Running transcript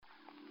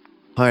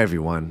Hi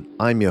everyone,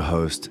 I'm your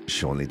host,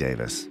 Sean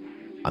Lee-Davies.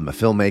 I'm a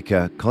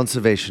filmmaker,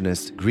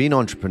 conservationist, green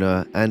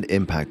entrepreneur, and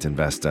impact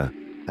investor,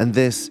 and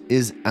this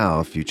is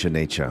Our Future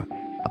Nature,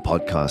 a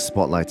podcast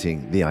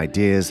spotlighting the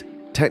ideas,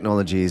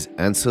 technologies,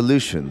 and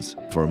solutions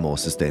for a more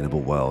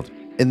sustainable world.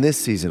 In this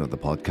season of the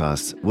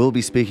podcast, we'll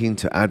be speaking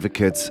to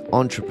advocates,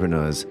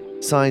 entrepreneurs,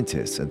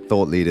 scientists, and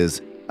thought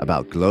leaders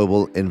about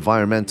global,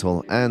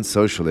 environmental, and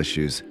social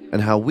issues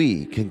and how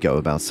we can go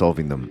about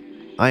solving them.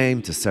 I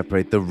aim to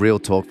separate the real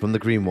talk from the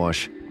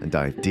greenwash and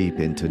dive deep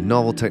into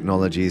novel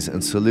technologies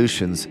and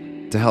solutions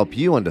to help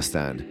you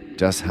understand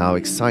just how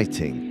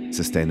exciting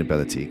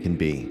sustainability can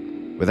be.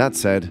 With that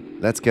said,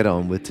 let's get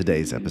on with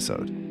today's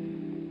episode.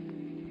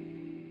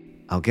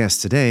 Our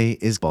guest today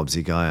is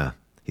Bobsy Gaia.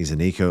 He's an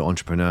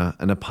eco-entrepreneur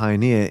and a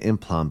pioneer in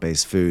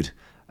plant-based food,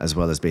 as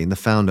well as being the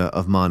founder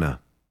of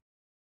Mana.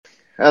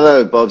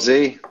 Hello,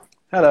 Bobsy.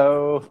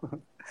 Hello.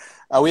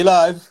 Are we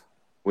live?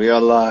 We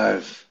are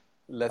live.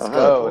 Let's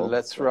go. Paul.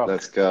 Let's rock.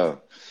 Let's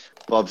go.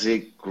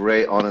 Bobsy,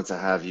 great honor to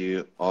have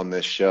you on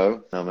this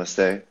show.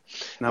 Namaste.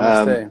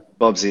 Namaste.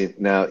 Bobsy,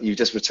 now you've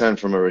just returned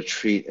from a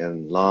retreat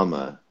in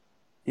Lamma.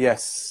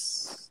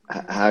 Yes.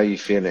 How are you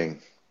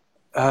feeling?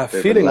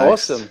 Feeling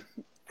awesome.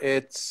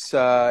 It's,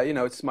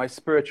 it's my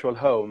spiritual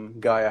home,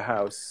 Gaia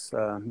House,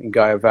 in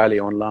Gaia Valley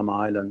on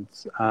Lamma Island.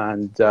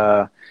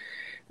 And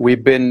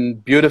we've been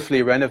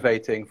beautifully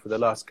renovating for the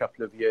last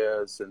couple of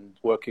years and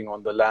working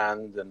on the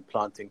land and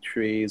planting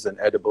trees and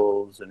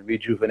edibles and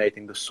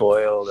rejuvenating the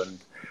soil and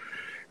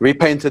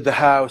repainted the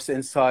house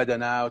inside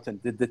and out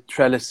and did the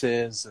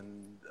trellises,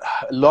 and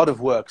a lot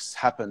of work's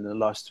happened in the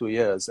last 2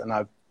 years, and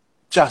I've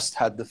just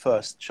had the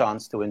first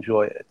chance to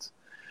enjoy it.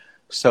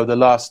 So the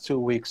last 2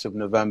 weeks of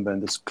November in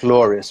this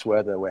glorious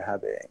weather we're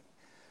having.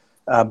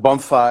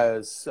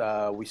 Bonfires,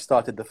 we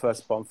started the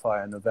first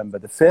bonfire November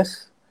the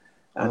 5th.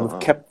 And we've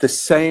kept the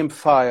same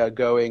fire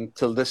going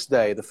till this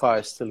day. The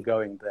fire is still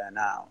going there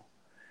now,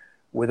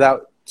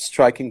 without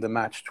striking the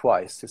match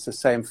twice. It's the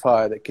same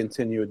fire that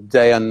continued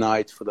day and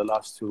night for the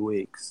last 2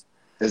 weeks.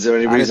 Is there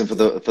any reason for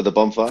the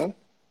bonfire,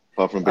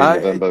 apart from being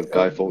November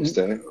Guy Fawkes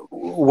Day?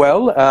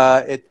 Well,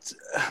 it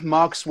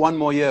marks one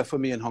more year for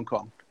me in Hong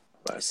Kong.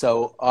 Right.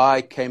 So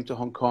I came to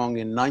Hong Kong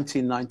in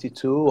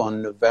 1992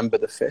 on November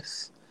the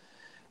 5th.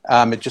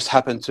 It just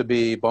happened to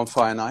be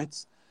bonfire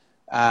night.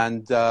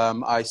 And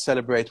I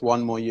celebrate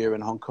one more year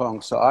in Hong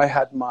Kong. So I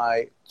had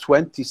my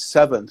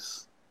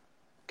 27th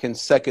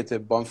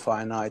consecutive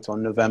bonfire night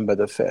on November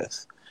the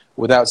 5th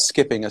without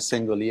skipping a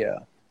single year.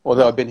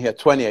 Although I've been here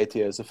 28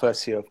 years. The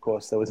first year, of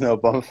course, there was no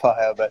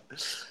bonfire. But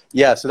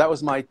yeah, so that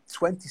was my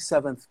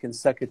 27th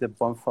consecutive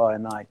bonfire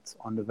night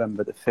on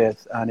November the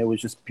 5th. And it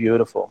was just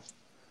beautiful.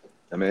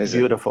 Amazing.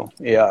 Beautiful,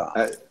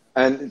 yeah.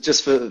 And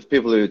just for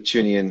people who are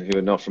tuning in who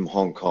are not from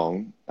Hong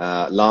Kong,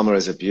 Lamma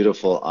is a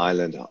beautiful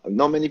island.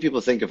 Not many people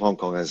think of Hong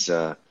Kong as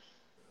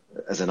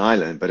an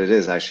island, but it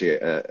is actually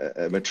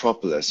a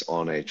metropolis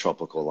on a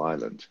tropical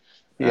island.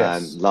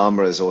 Yes. And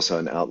Lamma is also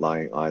an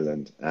outlying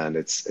island, and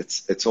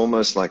it's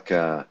almost like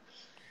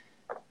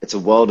it's a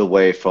world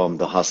away from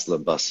the hustle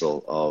and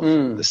bustle of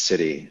the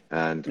city.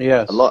 And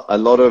yes. a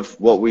lot of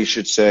what we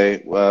should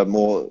say were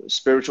more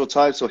spiritual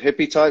types or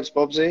hippie types,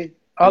 Bobsy.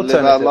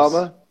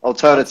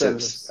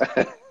 Alternatives.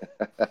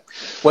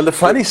 Well, the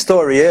funny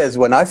story is,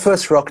 when I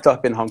first rocked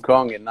up in Hong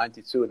Kong in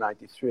 92,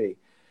 93,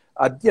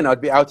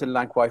 I'd be out in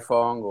Lang Kwai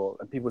Fong,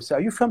 and people would say,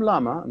 "Are you from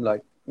Lamma?" I'm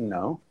like,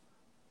 "No."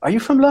 "Are you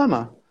from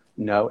Lamma?"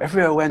 "No."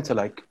 Everywhere I went to,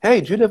 like,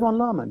 "Hey, do you live on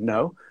Lamma?"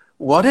 "No."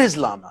 "What is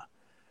Lamma?"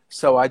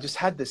 So I just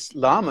had this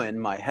Lamma in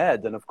my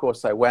head. And of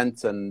course I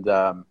went and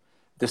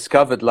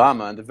discovered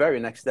Lamma, and the very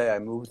next day I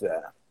moved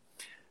there.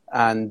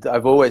 And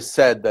I've always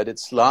said that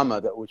it's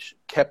Lamma that which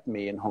kept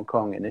me in Hong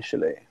Kong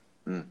initially.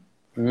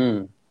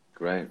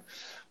 Great.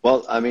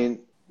 Well, I mean,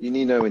 you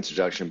need no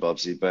introduction,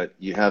 Bobsy, but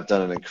you have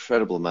done an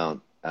incredible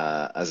amount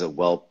as a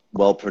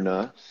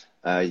wellpreneur.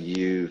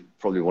 You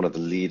probably one of the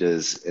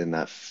leaders in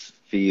that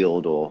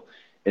field or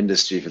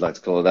industry, if you'd like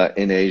to call it that,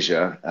 in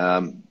Asia.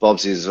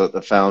 Bobsy is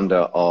the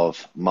founder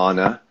of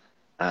Mana,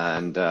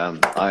 and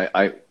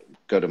I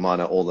go to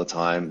Mana all the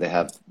time. They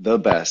have the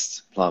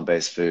best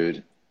plant-based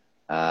food,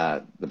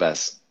 the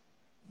best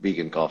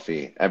vegan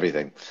coffee,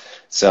 everything.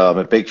 So I'm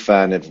a big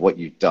fan of what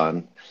you've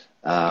done.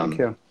 Thank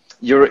you.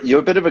 You're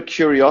a bit of a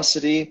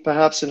curiosity,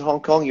 perhaps, in Hong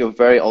Kong. You're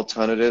very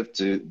alternative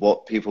to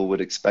what people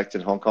would expect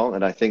in Hong Kong,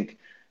 and I think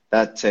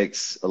that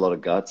takes a lot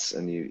of guts,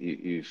 and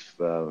you've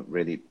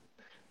really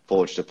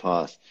forged a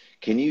path.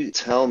 Can you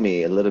tell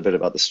me a little bit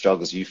about the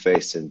struggles you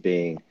faced in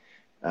being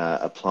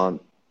a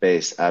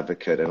plant-based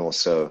advocate and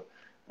also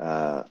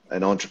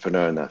an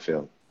entrepreneur in that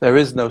field? There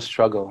is no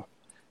struggle.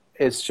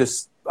 It's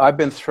just, I've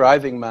been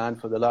thriving, man,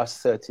 for the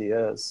last 30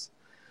 years.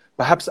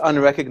 Perhaps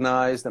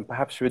unrecognized and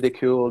perhaps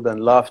ridiculed and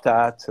laughed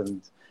at,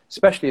 and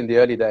especially in the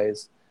early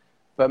days.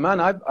 But man,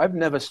 I've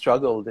never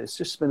struggled. It's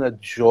just been a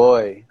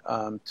joy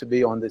to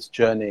be on this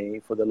journey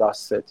for the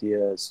last 30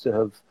 years, to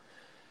have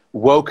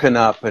woken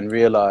up and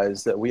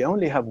realized that we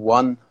only have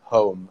one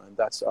home, and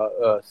that's our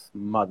Earth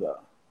Mother,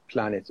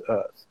 planet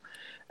Earth.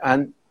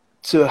 And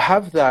to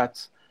have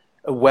that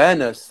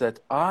awareness that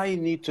I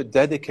need to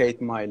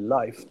dedicate my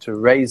life to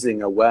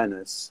raising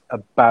awareness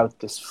about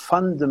this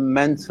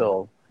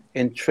fundamental,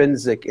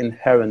 intrinsic,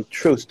 inherent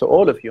truth to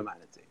all of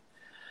humanity.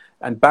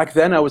 And back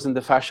then I was in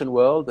the fashion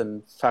world,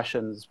 and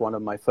fashion's one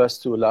of my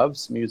first two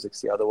loves,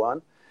 music's the other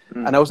one.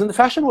 And I was in the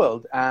fashion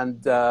world.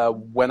 And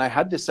when I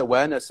had this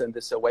awareness and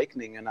this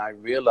awakening, and I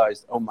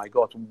realized, oh my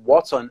God,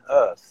 what on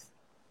earth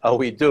are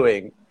we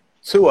doing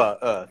to our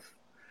earth?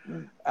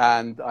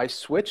 And I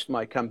switched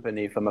my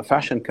company from a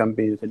fashion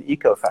company to an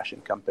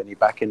eco-fashion company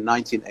back in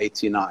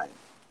 1989,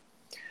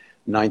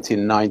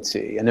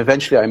 1990. And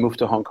eventually I moved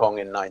to Hong Kong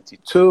in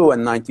 92,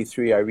 and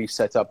 93 I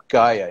reset up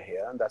Gaia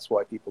here, and that's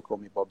why people call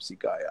me Bobsy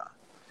Gaia.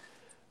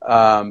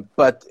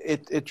 But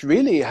it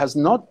really has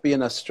not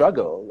been a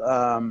struggle.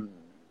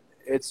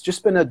 It's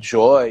just been a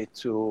joy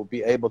to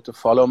be able to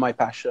follow my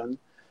passion,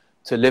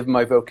 to live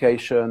my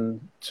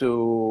vocation,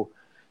 to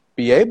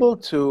be able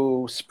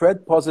to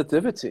spread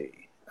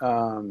positivity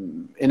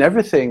in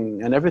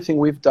everything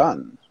we've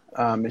done.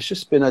 It's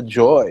just been a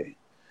joy.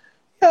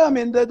 Yeah, I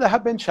mean, there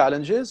have been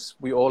challenges.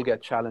 We all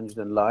get challenged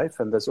in life,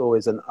 and there's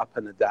always an up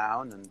and a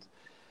down.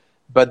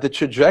 But the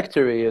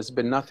trajectory has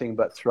been nothing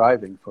but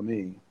thriving for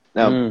me.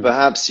 Now,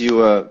 perhaps you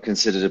were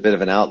considered a bit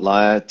of an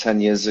outlier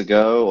 10 years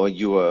ago, or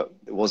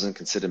it wasn't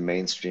considered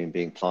mainstream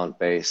being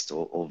plant-based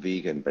or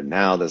vegan, but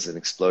now there's an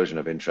explosion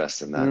of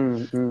interest in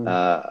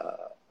that.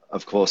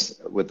 Of course,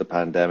 with the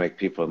pandemic,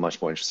 people are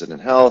much more interested in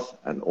health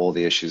and all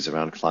the issues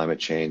around climate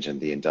change and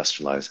the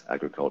industrialized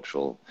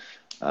agricultural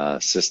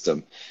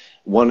system.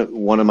 One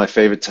of my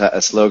favorite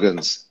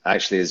slogans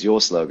actually is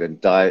your slogan,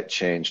 diet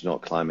change,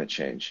 not climate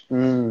change.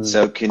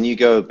 So can you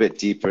go a bit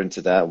deeper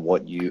into that,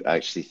 what you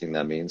actually think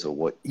that means, or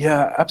what?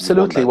 Yeah,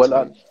 absolutely.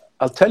 Well,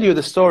 I'll tell you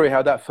the story,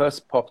 how that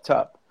first popped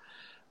up.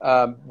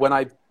 When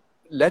I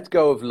let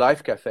go of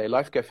Life Cafe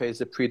is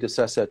the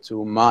predecessor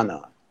to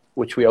Mana,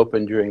 which we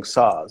opened during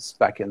SARS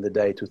back in the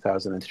day,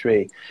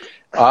 2003.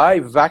 I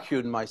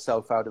vacuumed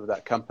myself out of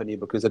that company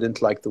because I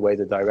didn't like the way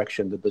the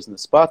direction the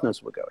business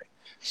partners were going.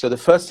 So the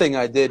first thing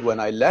I did when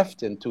I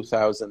left in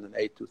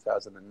 2008,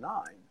 2009,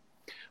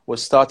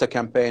 was start a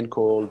campaign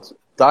called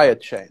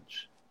Diet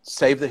Change.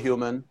 Save the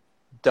human,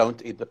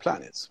 don't eat the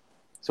planet.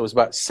 So it was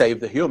about save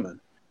the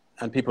human.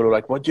 And people were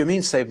like, what do you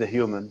mean save the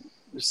human?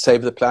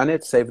 Save the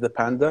planet, save the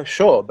panda?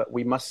 Sure, but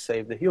we must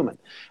save the human.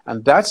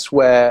 And that's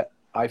where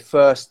I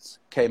first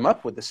came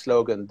up with the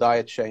slogan,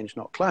 diet change,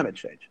 not climate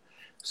change.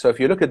 So if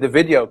you look at the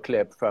video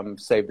clip from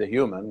Save the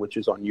Human, which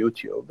is on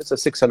YouTube, it's a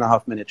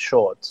 6.5-minute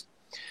short.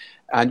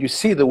 And you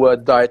see the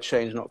word diet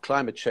change, not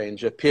climate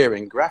change, appear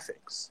in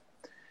graphics.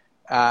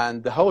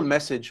 And the whole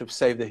message of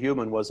Save the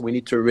Human was we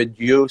need to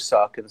reduce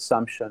our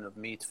consumption of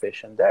meat,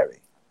 fish, and dairy.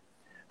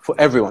 For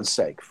everyone's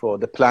sake, for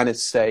the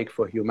planet's sake,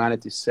 for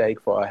humanity's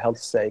sake, for our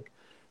health's sake,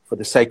 for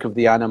the sake of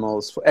the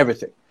animals, for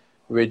everything.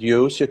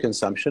 Reduce your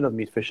consumption of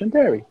meat, fish, and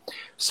dairy.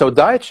 So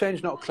diet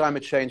change, not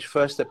climate change,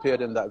 first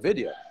appeared in that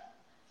video.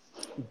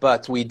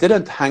 But we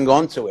didn't hang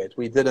on to it.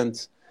 We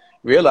didn't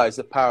realize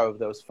the power of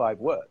those 5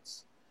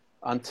 words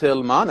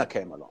until Mana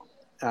came along.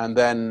 And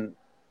then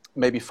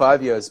maybe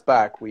 5 years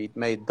back, we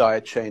made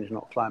diet change,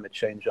 not climate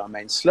change, our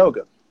main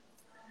slogan.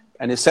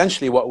 And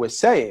essentially what we're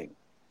saying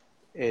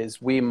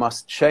is we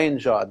must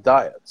change our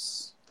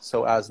diets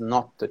so as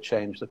not to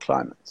change the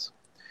climate.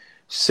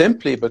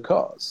 Simply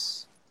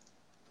because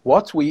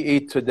what we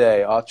eat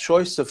today, our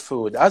choice of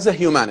food, as a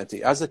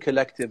humanity, as a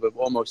collective of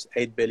almost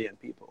 8 billion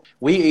people,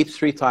 we eat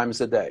 3 times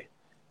a day.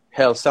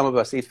 Hell, some of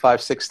us eat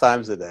 5, 6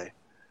 times a day,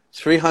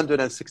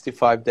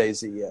 365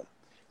 days a year.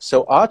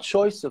 So our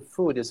choice of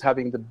food is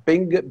having the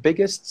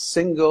biggest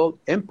single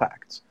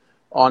impact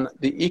on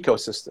the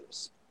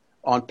ecosystems,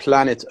 on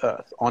planet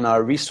Earth, on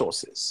our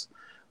resources,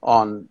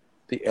 on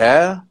the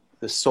air,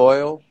 the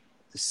soil,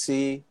 the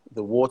sea,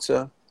 the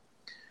water,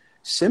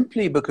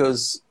 simply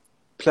because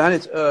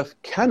planet Earth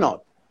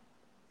cannot,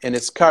 in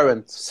its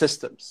current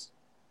systems,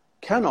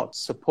 cannot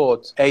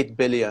support 8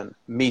 billion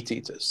meat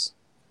eaters.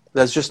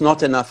 There's just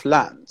not enough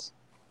land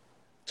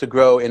to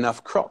grow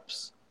enough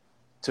crops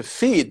to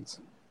feed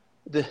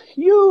the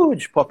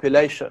huge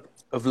population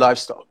of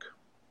livestock.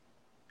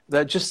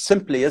 There just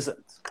simply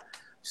isn't.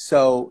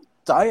 So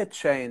diet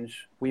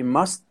change, we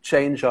must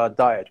change our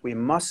diet. We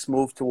must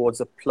move towards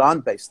a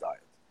plant-based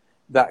diet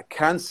that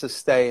can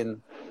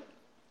sustain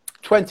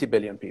 20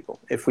 billion people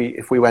if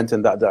we went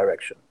in that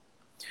direction.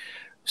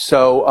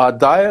 So our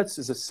diets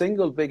is the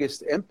single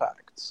biggest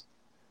impact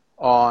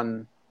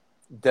on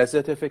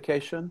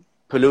desertification,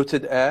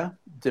 polluted air,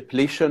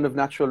 depletion of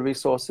natural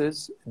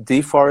resources,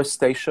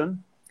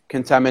 deforestation,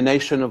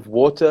 contamination of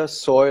water,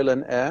 soil,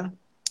 and air,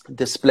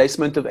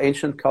 displacement of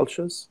ancient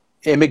cultures,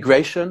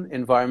 immigration,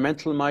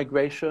 environmental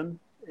migration,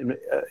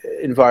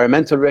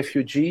 environmental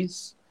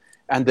refugees,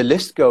 and the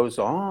list goes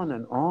on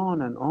and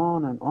on and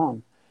on and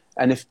on.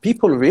 And if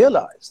people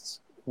realized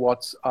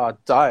what our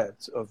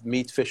diet of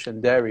meat, fish,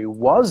 and dairy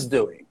was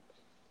doing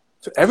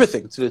to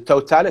everything, to the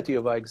totality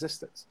of our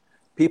existence,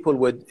 people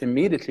would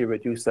immediately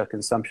reduce their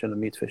consumption of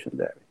meat, fish, and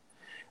dairy.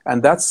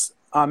 And that's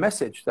our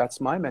message. That's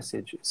my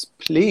message. Is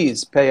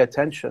please pay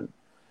attention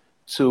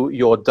to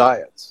your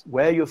diet,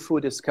 where your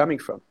food is coming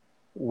from,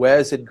 where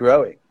is it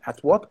growing,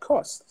 at what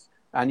cost.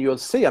 And you'll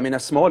see, I mean, a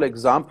small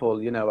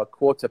example, you know, a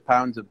quarter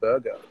pounder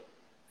burger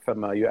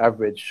from your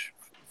average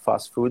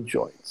fast food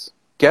joint.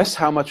 Guess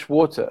how much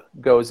water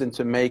goes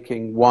into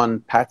making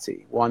one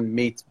patty, one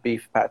meat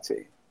beef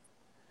patty?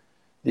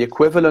 The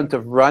equivalent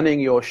of running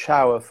your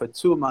shower for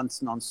 2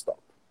 months nonstop.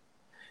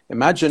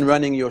 Imagine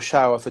running your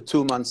shower for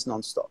 2 months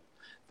nonstop.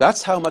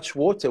 That's how much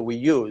water we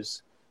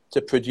use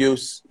to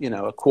produce, you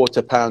know, a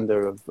quarter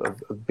pounder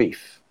of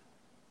beef.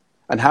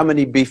 And how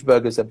many beef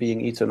burgers are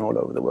being eaten all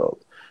over the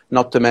world?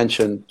 Not to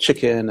mention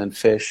chicken and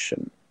fish.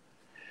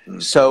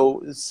 And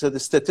so the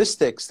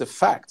statistics, the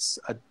facts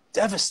are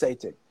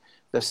devastating.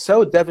 They're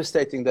so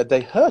devastating that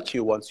they hurt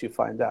you once you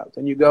find out.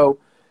 And you go,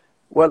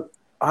 well,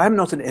 I'm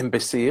not an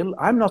imbecile.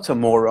 I'm not a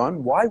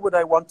moron. Why would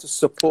I want to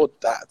support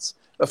that?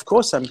 Of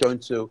course I'm going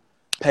to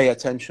pay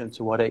attention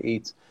to what I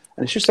eat.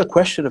 And it's just a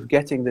question of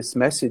getting this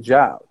message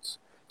out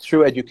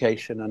through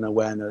education and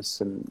awareness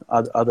and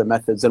other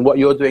methods. And what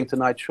you're doing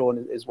tonight,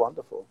 Sean, is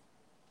wonderful.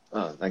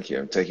 Oh, thank you.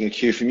 I'm taking a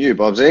cue from you,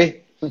 Bobsy.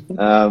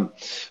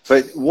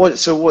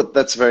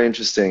 That's very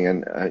interesting.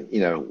 And, you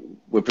know,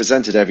 we're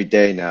presented every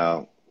day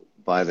now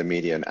by the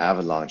media an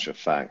avalanche of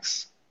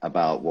facts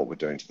about what we're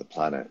doing to the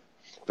planet.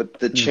 But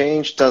the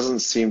change doesn't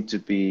seem to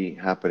be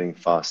happening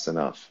fast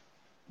enough.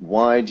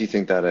 Why do you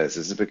think that is?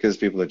 Is it because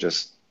people are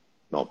just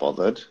not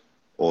bothered?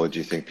 Or do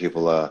you think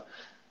people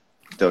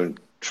don't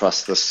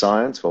trust the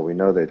science? Well, we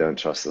know they don't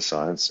trust the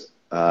science.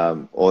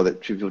 Or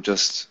that people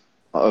just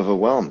are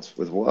overwhelmed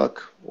with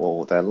work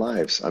or their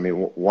lives. I mean,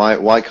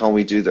 why can't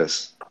we do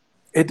this?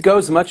 It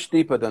goes much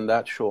deeper than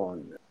that,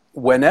 Sean.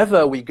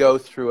 Whenever we go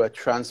through a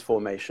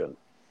transformation,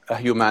 a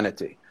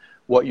humanity,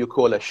 what you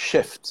call a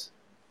shift,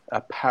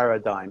 a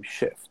paradigm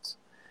shift,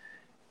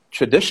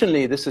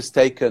 traditionally this has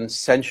taken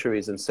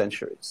centuries and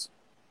centuries.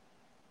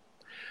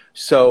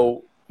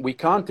 So we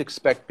can't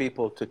expect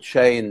people to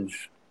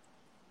change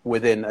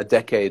within a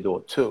decade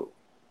or two,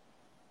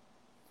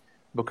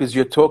 because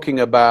you're talking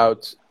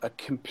about a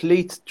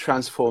complete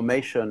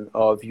transformation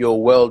of your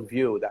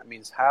worldview. That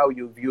means how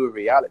you view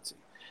reality,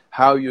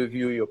 how you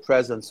view your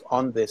presence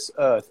on this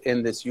earth,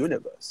 in this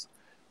universe.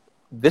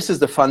 This is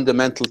the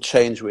fundamental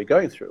change we're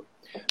going through.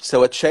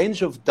 So a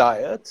change of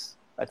diet,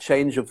 a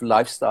change of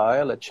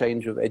lifestyle, a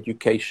change of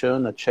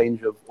education, a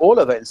change of all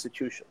of our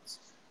institutions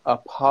are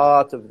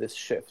part of this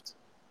shift,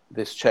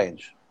 this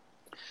change.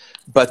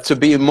 But to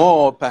be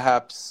more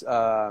perhaps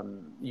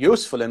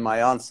useful in my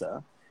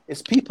answer,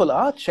 is people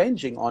are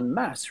changing en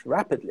masse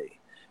rapidly.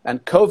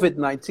 And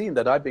COVID-19,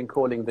 that I've been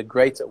calling the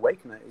Great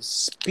Awakener, is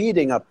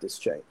speeding up this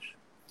change.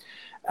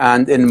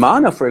 And in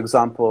Mana, for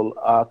example,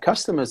 our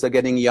customers are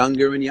getting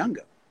younger and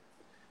younger.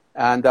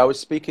 And I was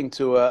speaking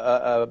to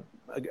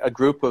a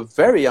group of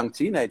very young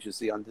teenagers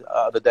the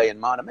other day in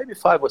Mana, maybe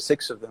 5 or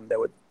 6 of them. They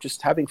were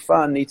just having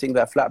fun, eating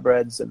their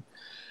flatbreads.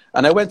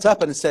 And I went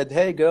up and said,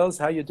 hey, girls,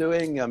 how you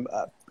doing?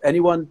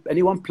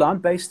 Anyone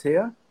plant-based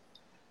here?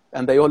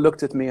 And they all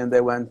looked at me and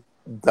they went,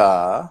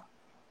 duh,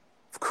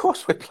 of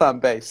course we're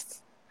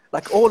plant-based.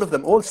 Like all of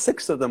them, all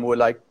 6 of them were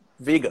like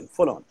vegan,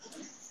 full on.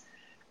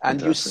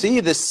 And you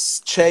see this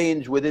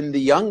change within the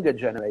younger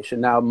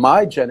generation. Now,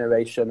 my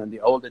generation and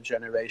the older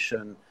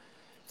generation,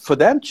 for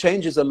them,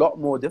 change is a lot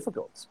more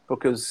difficult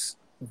because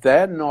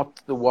they're not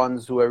the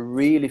ones who are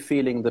really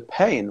feeling the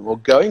pain or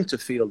going to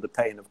feel the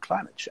pain of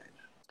climate change.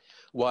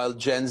 While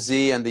Gen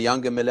Z and the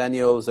younger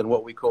millennials and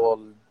what we call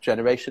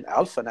Generation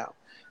Alpha now,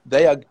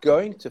 they are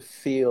going to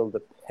feel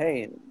the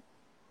pain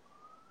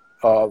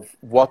of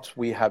what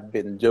we have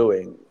been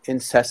doing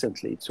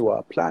incessantly to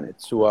our planet,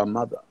 to our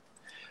mother.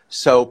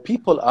 So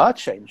people are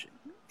changing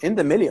in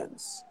the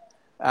millions.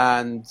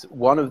 And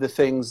one of the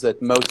things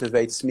that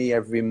motivates me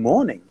every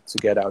morning to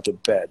get out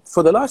of bed,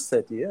 for the last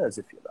 30 years,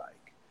 if you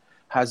like,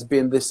 has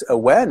been this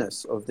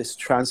awareness of this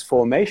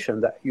transformation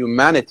that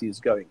humanity is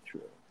going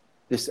through,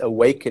 this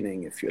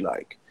awakening, if you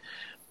like.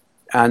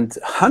 And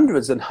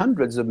hundreds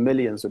of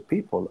millions of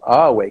people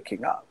are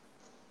waking up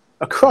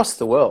across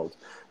the world,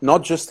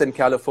 not just in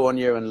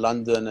California and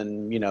London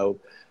and, you know,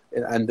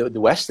 and the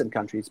Western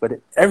countries, but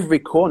in every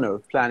corner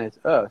of planet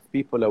Earth,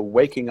 people are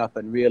waking up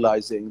and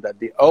realizing that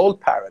the old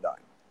paradigm,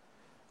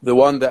 the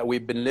one that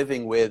we've been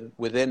living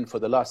within for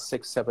the last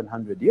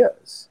 600-700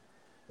 years,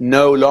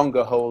 no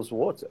longer holds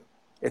water.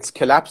 It's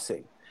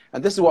collapsing.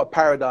 And this is what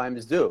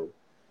paradigms do.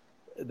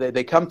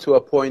 They come to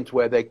a point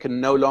where they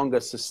can no longer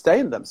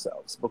sustain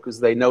themselves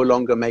because they no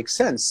longer make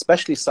sense,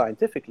 especially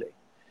scientifically.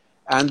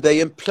 And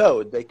they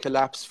implode, they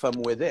collapse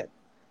from within.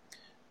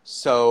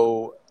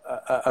 So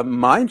a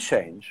mind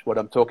change, what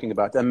I'm talking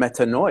about, a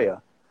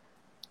metanoia,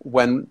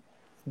 when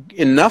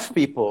enough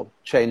people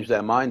change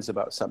their minds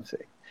about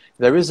something,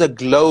 there is a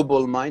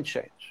global mind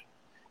change.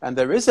 And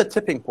there is a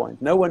tipping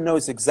point. No one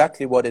knows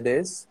exactly what it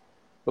is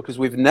because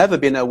we've never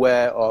been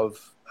aware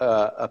of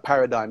a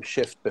paradigm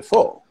shift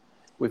before.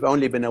 We've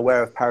only been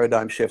aware of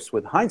paradigm shifts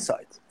with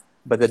hindsight.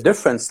 But the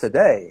difference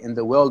today in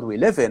the world we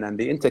live in and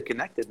the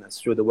interconnectedness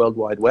through the World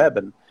Wide Web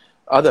and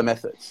other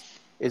methods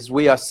is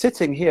we are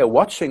sitting here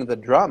watching the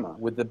drama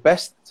with the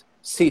best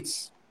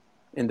seats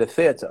in the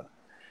theater,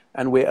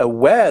 and we're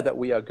aware that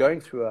we are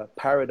going through a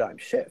paradigm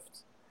shift,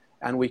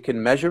 and we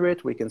can measure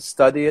it, we can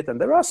study it,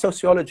 and there are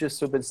sociologists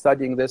who've been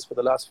studying this for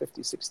the last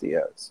 50, 60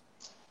 years.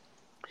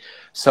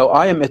 So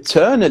I am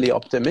eternally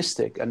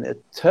optimistic and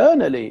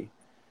eternally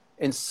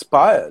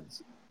inspired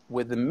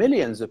with the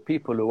millions of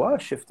people who are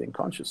shifting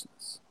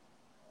consciousness.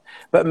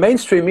 But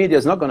mainstream media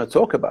is not going to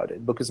talk about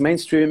it because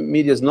mainstream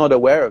media is not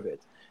aware of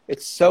it.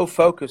 It's so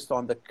focused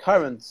on the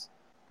current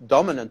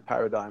dominant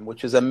paradigm,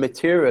 which is a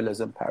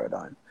materialism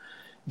paradigm,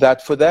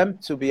 that for them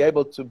to be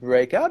able to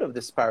break out of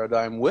this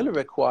paradigm will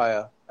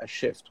require a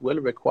shift, will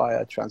require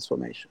a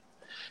transformation.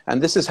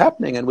 And this is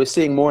happening, and we're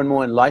seeing more and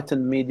more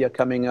enlightened media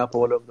coming up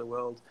all over the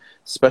world,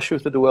 especially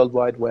through the World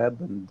Wide Web.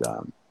 And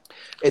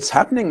it's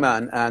happening,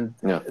 man. And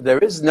there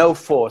is no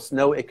force,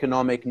 no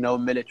economic, no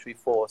military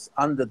force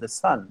under the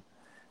sun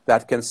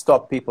that can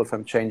stop people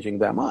from changing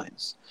their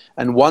minds.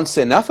 And once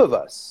enough of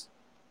us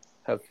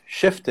have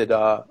shifted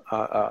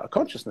our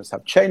consciousness,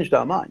 have changed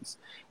our minds,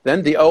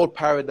 then the old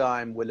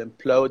paradigm will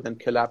implode and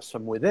collapse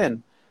from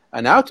within.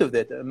 And out of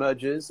it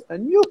emerges a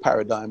new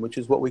paradigm, which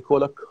is what we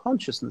call a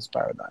consciousness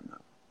paradigm now,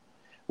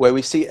 where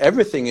we see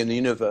everything in the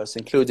universe,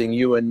 including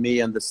you and me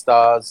and the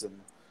stars and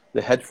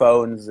the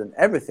headphones and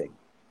everything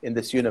in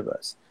this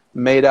universe,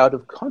 made out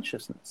of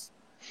consciousness,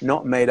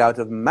 not made out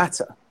of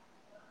matter.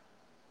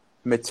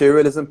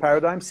 Materialism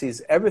paradigm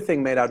sees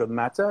everything made out of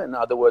matter. In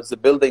other words, the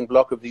building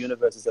block of the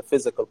universe is a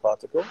physical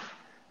particle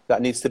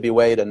that needs to be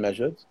weighed and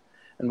measured.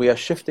 And we are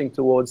shifting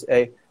towards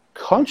a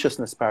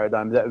consciousness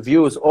paradigm that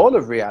views all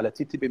of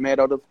reality to be made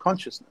out of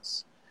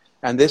consciousness.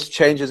 And this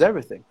changes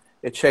everything.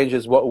 It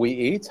changes what we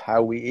eat,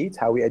 how we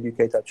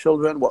educate our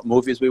children, what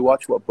movies we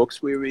watch, what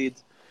books we read,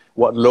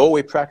 what law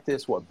we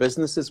practice, what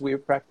businesses we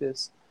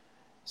practice.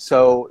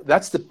 So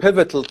that's the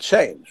pivotal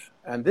change.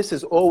 And this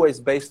is always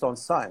based on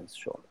science,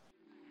 Sean.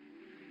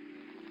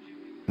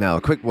 Now,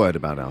 a quick word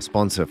about our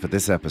sponsor for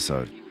this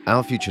episode.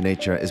 Our Future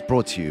Nature is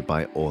brought to you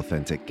by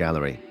Authentic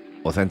Gallery.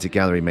 Authentic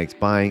Gallery makes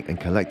buying and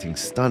collecting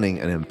stunning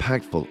and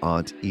impactful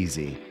art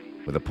easy,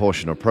 with a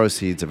portion of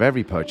proceeds of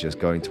every purchase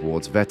going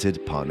towards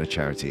vetted partner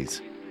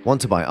charities.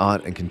 Want to buy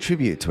art and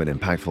contribute to an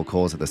impactful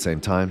cause at the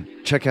same time?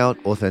 Check out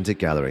Authentic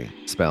Gallery,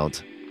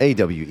 spelled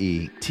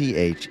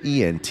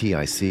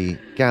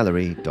AWETHENTIC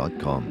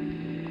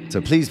gallery.com.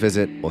 So please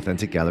visit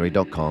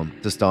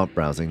authenticgallery.com to start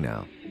browsing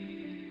now.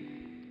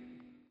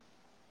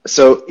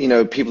 So,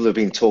 people have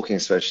been talking,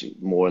 especially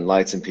more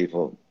enlightened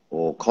people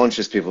or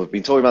conscious people, have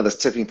been talking about this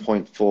tipping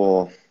point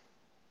for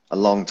a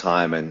long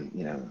time. And,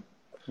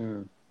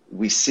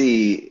 we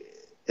see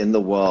in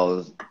the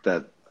world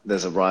that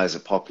there's a rise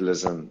of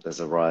populism,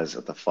 there's a rise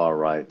of the far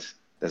right,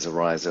 there's a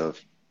rise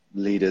of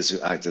leaders who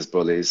act as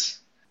bullies.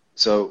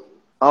 So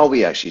are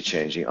we actually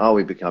changing? Are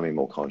we becoming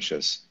more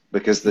conscious?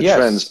 Because the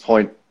trends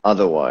point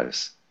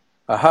otherwise.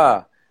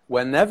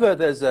 Whenever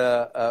there's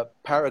a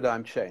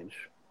paradigm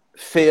change,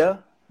 fear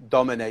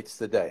dominates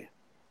the day.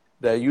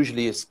 There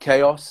usually is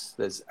chaos,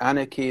 there's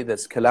anarchy,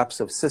 there's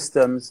collapse of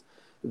systems,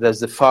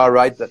 there's the far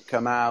right that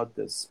come out,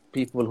 there's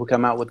people who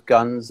come out with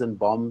guns and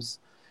bombs.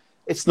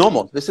 It's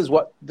normal. This is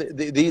what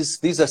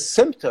these are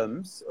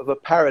symptoms of a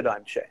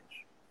paradigm change.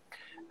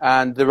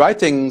 And the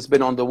writing's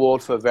been on the wall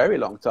for a very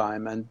long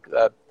time, and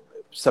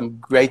some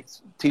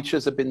great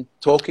teachers have been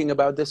talking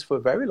about this for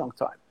a very long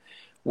time.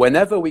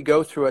 Whenever we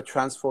go through a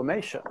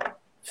transformation,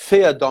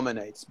 fear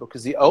dominates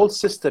because the old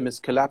system is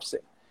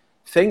collapsing.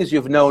 Things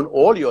you've known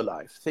all your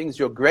life, things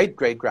your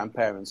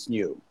great-great-grandparents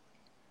knew,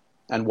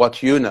 and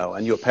what you know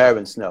and your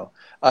parents know,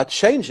 are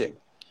changing.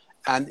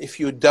 And if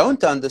you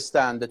don't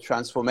understand the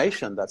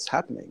transformation that's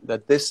happening,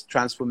 that this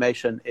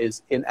transformation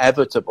is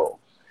inevitable,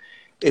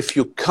 if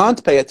you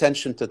can't pay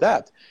attention to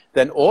that,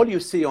 then all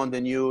you see on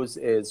the news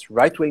is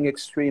right-wing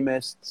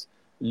extremists,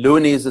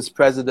 loonies as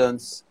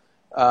presidents,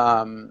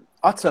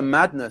 utter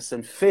madness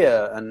and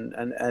fear and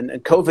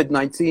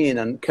COVID-19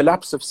 and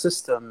collapse of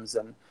systems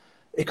and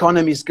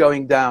economies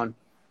going down.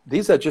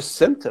 These are just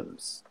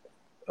symptoms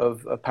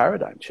of a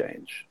paradigm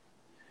change.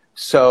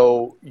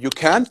 So you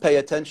can pay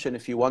attention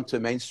if you want to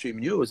mainstream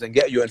news and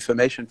get your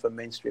information from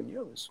mainstream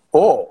news.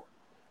 Or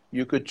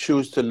you could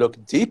choose to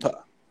look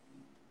deeper,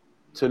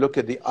 to look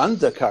at the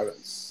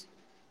undercurrents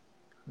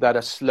that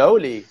are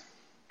slowly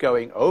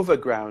going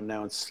overground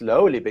now and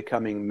slowly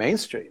becoming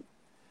mainstream.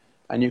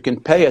 And you can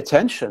pay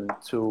attention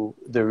to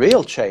the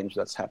real change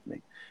that's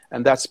happening.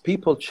 And that's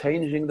people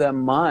changing their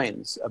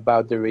minds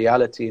about the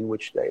reality in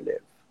which they live.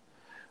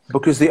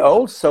 Because the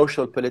old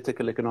social,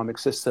 political, economic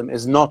system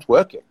is not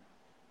working,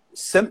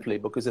 simply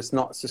because it's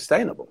not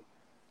sustainable.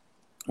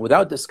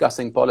 Without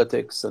discussing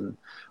politics and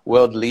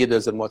world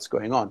leaders and what's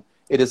going on,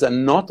 it is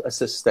not a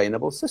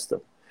sustainable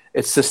system.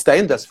 It's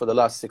sustained us for the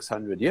last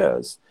 600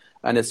 years,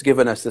 and it's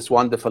given us this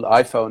wonderful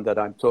iPhone that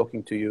I'm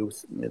talking to you,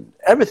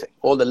 everything,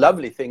 all the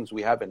lovely things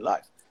we have in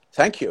life.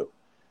 Thank you.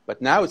 But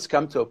now it's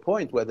come to a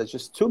point where there's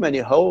just too many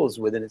holes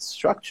within its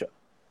structure,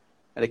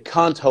 and it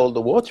can't hold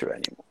the water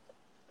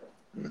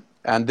anymore.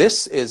 And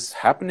this is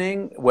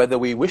happening whether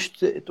we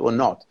wish it or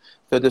not.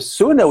 So the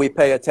sooner we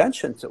pay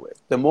attention to it,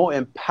 the more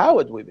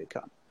empowered we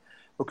become.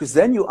 because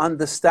then you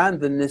understand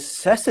the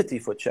necessity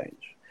for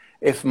change.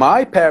 If my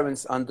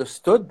parents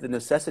understood the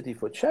necessity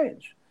for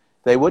change,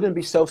 they wouldn't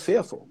be so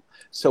fearful.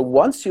 So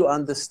once you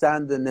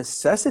understand the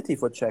necessity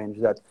for change,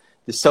 that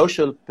the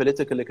social,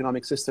 political,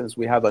 economic systems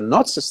we have are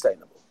not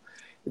sustainable,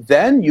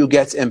 then you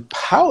get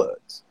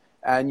empowered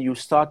and you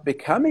start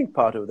becoming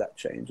part of that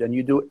change, and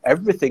you do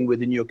everything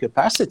within your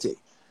capacity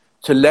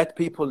to let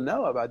people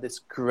know about this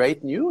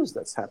great news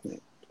that's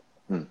happening.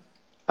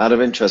 Out of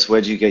interest,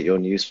 where do you get your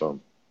news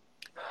from?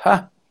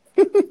 Huh.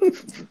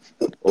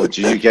 Or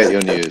do you get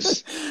your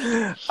news?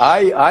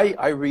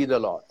 I read a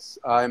lot.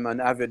 I'm an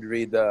avid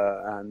reader,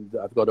 and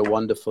I've got a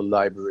wonderful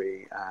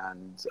library,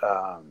 and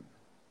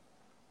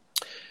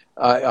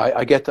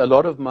I get a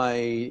lot of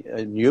my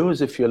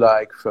news, if you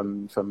like,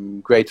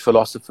 from great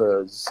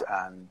philosophers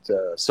and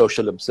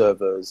social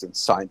observers and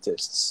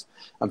scientists.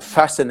 I'm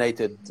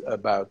fascinated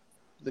about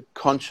the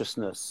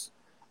consciousness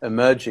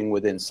emerging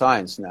within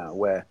science now,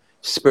 where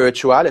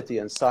spirituality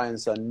and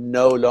science are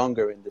no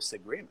longer in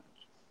disagreement.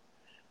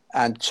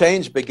 And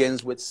change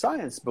begins with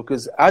science,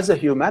 because as a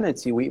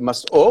humanity, we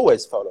must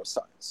always follow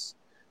science.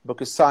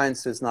 Because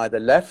science is neither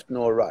left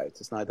nor right.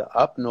 It's neither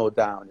up nor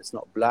down. It's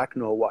not black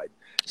nor white.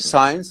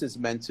 Science is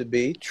meant to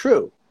be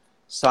true.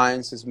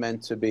 Science is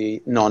meant to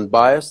be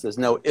non-biased. There's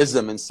no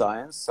ism in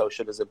science,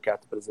 socialism,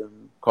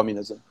 capitalism,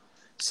 communism.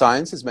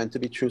 Science is meant to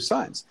be true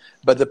science.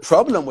 But the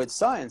problem with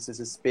science is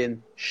it's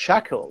been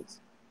shackled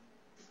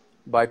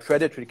by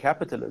predatory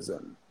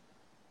capitalism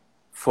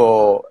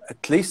for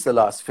at least the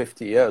last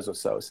 50 years or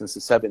so, since the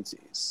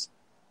 70s.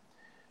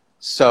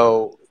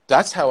 So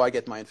that's how I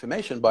get my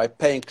information, by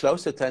paying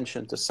close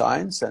attention to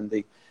science and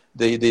the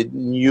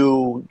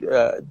new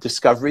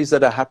discoveries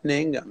that are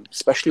happening,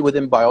 especially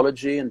within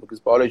biology, and because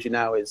biology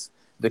now is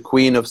the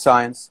queen of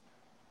science.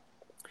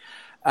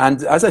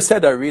 And as I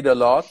said, I read a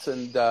lot,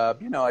 and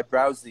I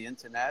browse the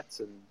internet,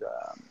 and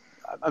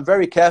I'm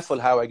very careful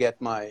how I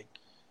get my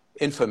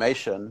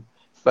information.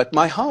 But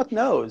my heart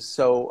knows,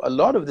 so a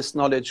lot of this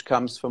knowledge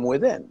comes from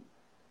within.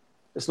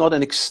 It's not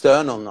an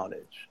external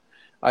knowledge.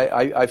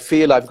 I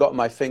feel I've got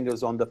my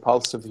fingers on the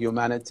pulse of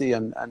humanity,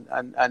 and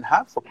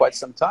have for quite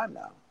some time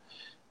now.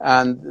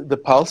 And the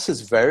pulse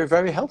is very,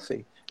 very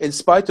healthy, in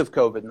spite of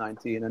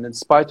COVID-19, and in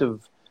spite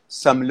of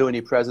some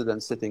loony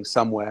president sitting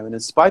somewhere, and in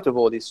spite of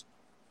all these,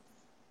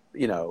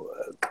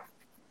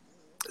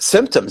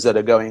 symptoms that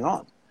are going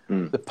on.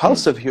 The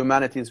pulse of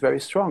humanity is very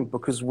strong,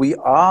 because we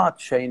are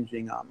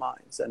changing our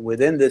minds. And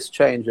within this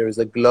change, there is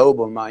a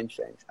global mind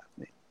change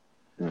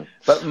happening.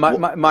 But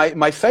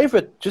my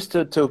favorite, just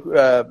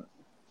to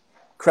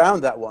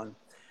crown that one,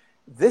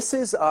 this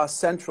is our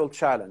central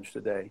challenge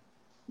today.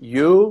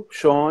 You,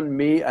 Sean,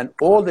 me, and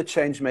all the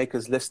change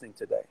makers listening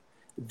today.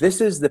 This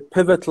is the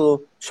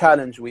pivotal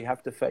challenge we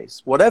have to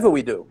face, whatever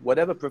we do,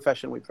 whatever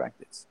profession we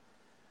practice.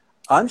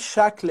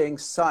 Unshackling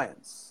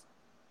science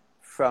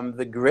from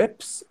the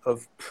grips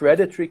of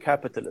predatory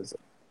capitalism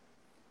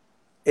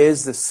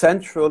is the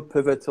central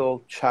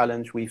pivotal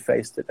challenge we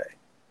face today.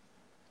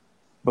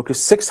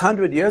 Because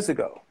 600 years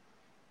ago,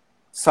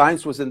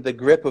 science was in the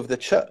grip of the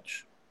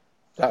church.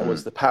 That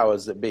was the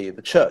powers that be,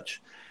 the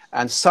church.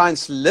 And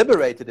science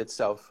liberated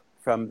itself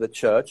from the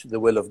church, the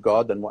will of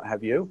God and what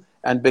have you,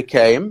 and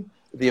became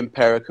the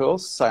empirical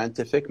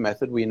scientific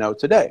method we know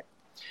today.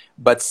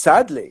 But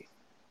sadly,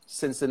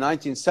 since the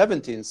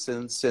 1970s,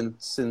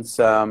 since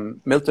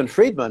Milton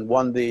Friedman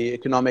won the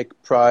economic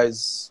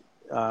prize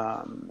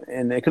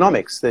in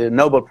economics, the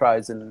Nobel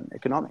Prize in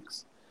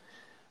economics,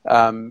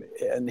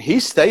 and he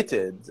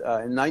stated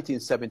in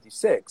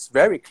 1976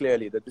 very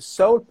clearly that the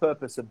sole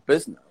purpose of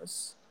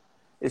business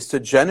is to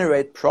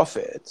generate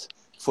profit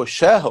for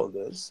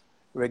shareholders,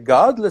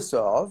 regardless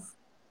of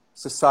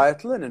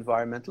societal and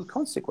environmental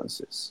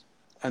consequences.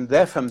 And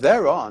from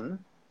there on,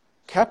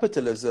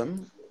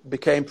 capitalism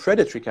became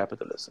predatory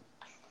capitalism.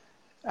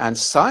 And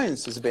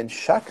science has been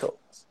shackled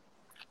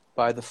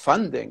by the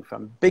funding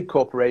from big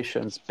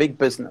corporations, big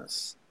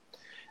business.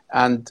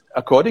 And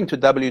according to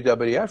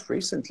WWF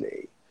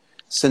recently,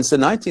 since the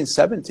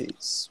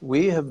 1970s,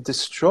 we have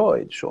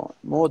destroyed, Sean,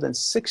 more than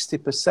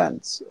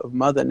 60% of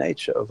Mother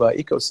Nature, of our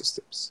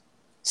ecosystems.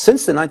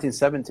 Since the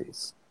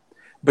 1970s.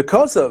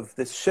 Because of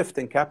this shift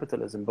in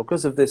capitalism,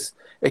 because of this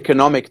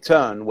economic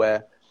turn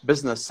where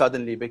business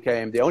suddenly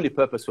became, the only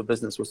purpose for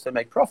business was to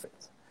make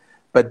profit.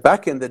 But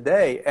back in the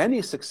day,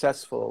 any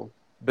successful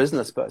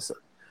business person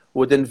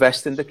would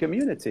invest in the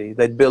community.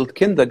 They'd build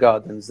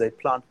kindergartens, they'd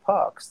plant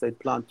parks, they'd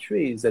plant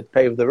trees, they'd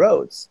pave the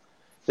roads.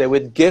 They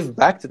would give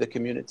back to the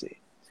community.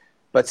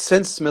 But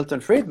since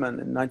Milton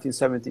Friedman in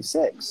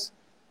 1976,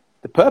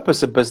 the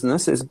purpose of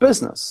business is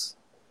business.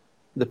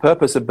 The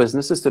purpose of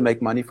business is to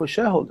make money for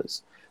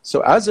shareholders.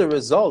 So as a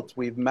result,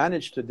 we've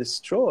managed to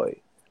destroy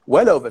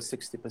well over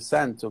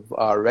 60% of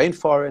our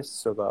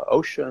rainforests, of our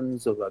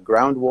oceans, of our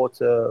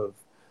groundwater,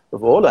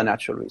 of all our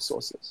natural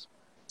resources.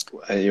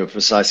 You're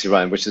precisely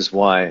right, which is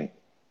why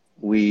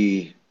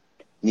we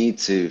need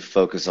to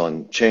focus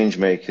on change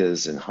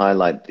makers and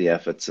highlight the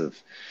efforts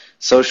of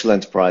social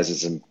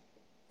enterprises and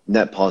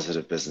net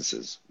positive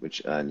businesses,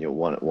 and you're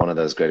one of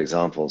those great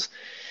examples.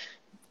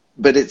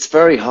 But it's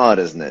very hard,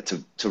 isn't it,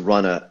 to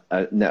run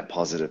a net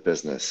positive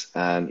business?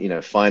 And, you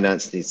know,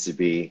 finance needs to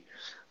be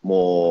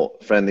more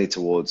friendly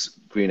towards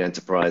green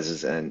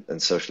enterprises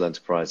and social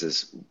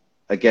enterprises.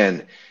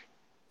 Again,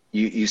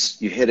 you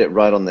hit it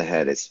right on the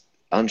head. It's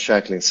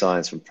unshackling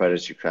science from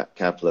predatory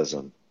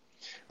capitalism.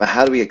 But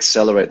how do we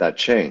accelerate that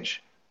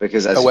change?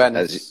 Because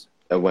awareness.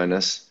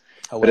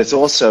 But it's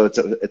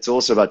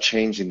also about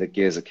changing the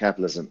gears of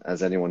capitalism.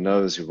 As anyone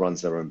knows who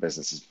runs their own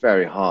business, it's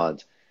very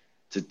hard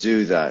to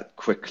do that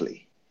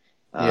quickly.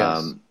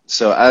 Yes.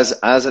 So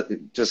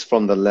just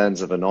from the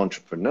lens of an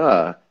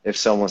entrepreneur, if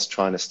someone's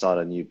trying to start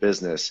a new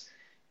business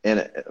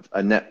in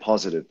a net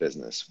positive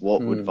business,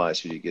 what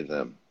advice would you give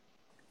them?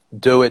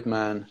 Do it,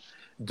 man.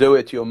 Do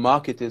it. Your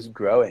market is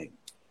growing,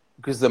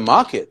 because the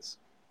market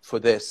for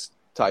this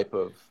type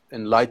of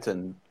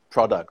enlightened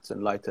product,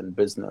 enlightened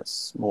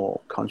business, more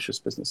conscious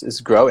business is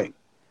growing,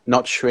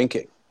 not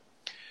shrinking.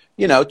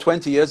 You know,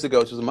 20 years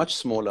ago, it was a much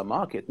smaller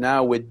market.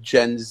 Now with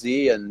Gen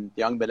Z and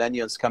young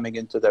millennials coming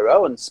into their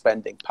own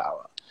spending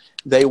power,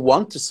 they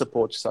want to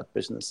support such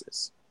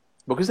businesses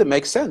because it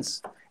makes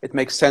sense. It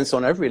makes sense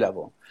on every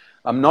level.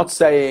 I'm not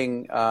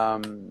saying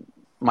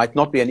might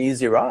not be an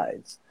easy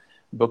ride,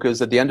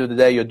 because at the end of the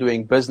day, you're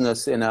doing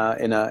business in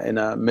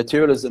a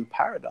materialism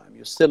paradigm.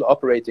 You're still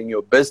operating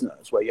your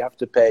business where you have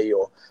to pay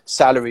your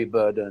salary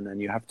burden,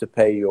 and you have to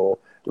pay your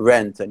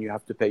rent, and you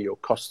have to pay your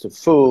cost of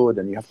food,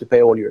 and you have to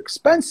pay all your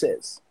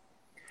expenses.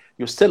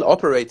 You're still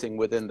operating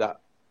within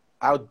that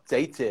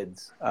outdated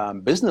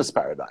business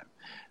paradigm.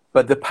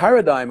 But the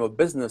paradigm of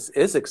business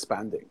is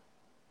expanding.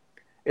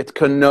 It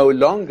can no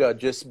longer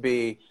just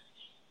be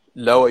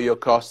lower your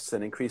costs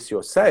and increase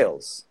your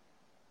sales,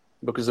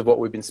 because of what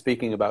we've been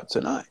speaking about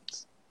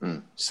tonight.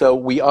 So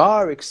we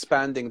are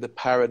expanding the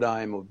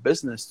paradigm of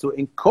business to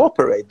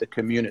incorporate the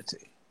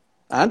community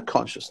and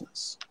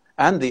consciousness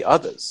and the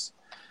others.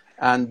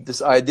 And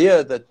this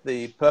idea that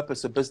the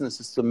purpose of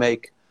business is to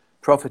make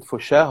profit for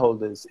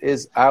shareholders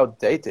is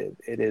outdated.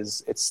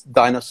 It's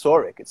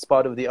dinosauric. It's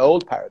part of the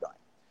old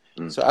paradigm.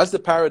 So as the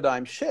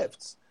paradigm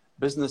shifts,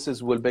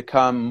 businesses will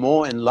become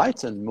more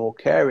enlightened, more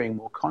caring,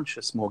 more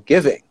conscious, more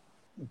giving.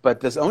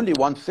 But there's only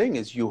one thing,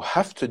 is you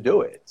have to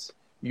do it.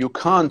 You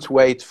can't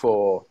wait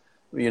for,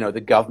 you know, the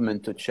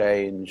government to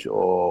change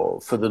or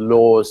for the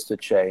laws to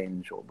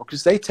change, or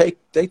because they take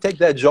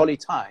their jolly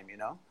time, you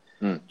know.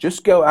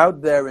 Just go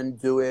out there and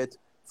do it.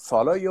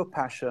 Follow your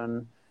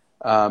passion.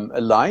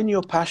 Align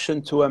your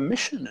passion to a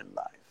mission in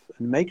life,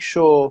 and make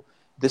sure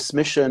this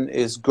mission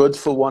is good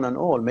for one and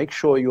all. Make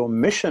sure your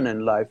mission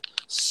in life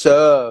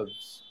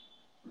serves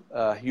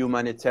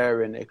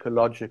humanitarian,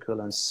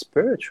 ecological, and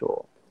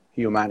spiritual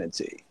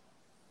humanity.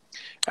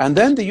 And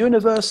then the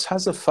universe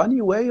has a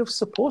funny way of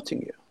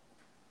supporting you.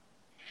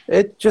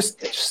 It's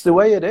just the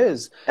way it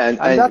is. And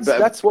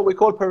that's what we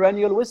call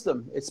perennial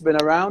wisdom. It's been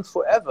around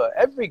forever.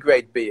 Every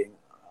great being,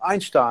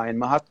 Einstein,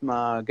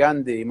 Mahatma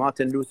Gandhi,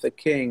 Martin Luther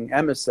King,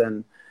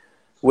 Emerson,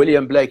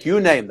 William Blake, you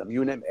name them.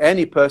 You name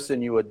any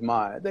person you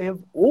admire. They have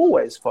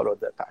always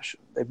followed their passion.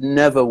 They've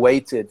never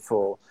waited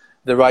for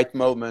the right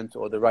moment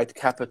or the right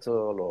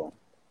capital or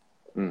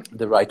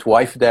the right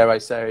wife, dare I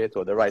say it,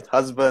 or the right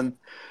husband.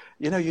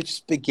 You know, you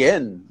just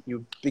begin.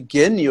 You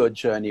begin your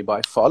journey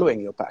by following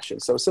your passion.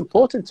 So it's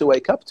important to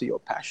wake up to your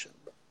passion.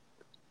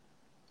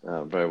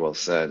 Very well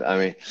said. I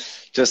mean,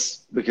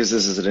 just because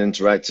this is an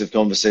interactive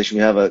conversation,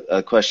 we have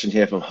a question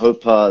here from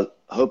Hopa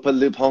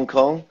Loop Hong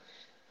Kong.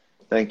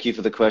 Thank you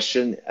for the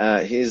question.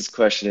 His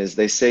question is,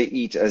 they say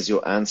eat as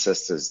your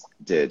ancestors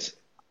did.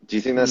 Do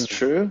you think that's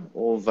true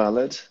or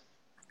valid?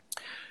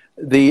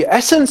 The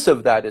essence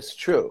of that is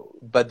true,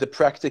 but the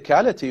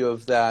practicality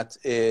of that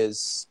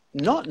is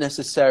not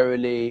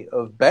necessarily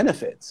of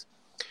benefit.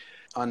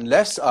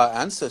 Unless our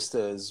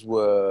ancestors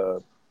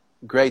were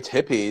great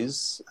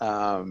hippies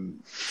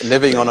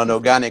living on an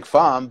organic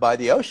farm by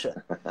the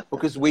ocean,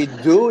 because we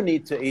do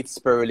need to eat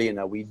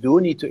spirulina, we do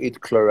need to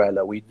eat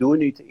chlorella, we do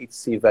need to eat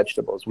sea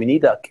vegetables, we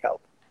need our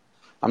kelp.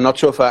 I'm not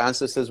sure if our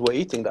ancestors were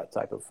eating that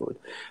type of food,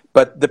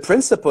 but the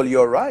principle,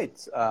 you're right.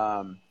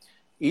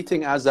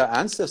 Eating as our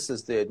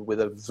ancestors did, with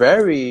a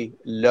very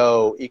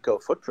low eco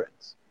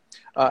footprint.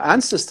 Our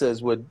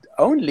ancestors would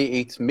only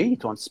eat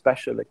meat on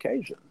special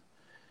occasion.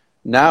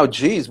 Now,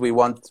 geez, we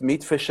want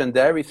meat, fish, and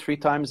dairy 3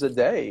 times a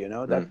day. You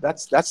know,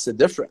 that's the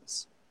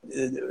difference.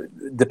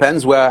 It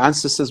depends where our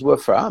ancestors were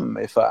from.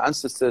 If our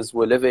ancestors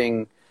were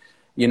living,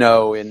 you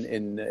know,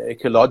 in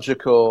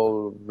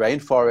ecological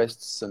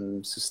rainforests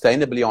and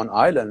sustainably on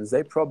islands,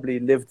 they probably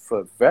lived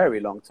for a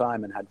very long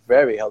time and had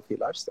very healthy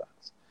lifestyles.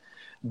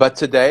 But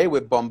today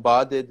we're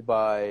bombarded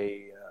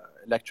by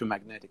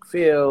electromagnetic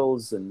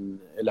fields and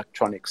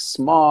electronic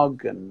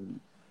smog and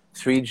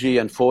 3G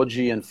and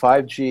 4G and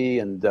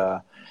 5G,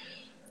 and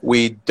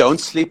we don't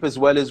sleep as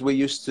well as we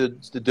used to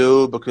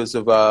do because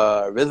of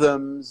our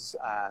rhythms,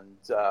 and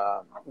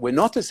we're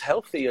not as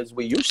healthy as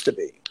we used to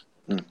be.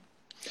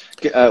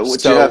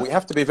 So we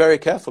have to be very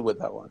careful with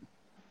that one.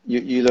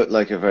 You look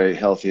like a very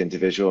healthy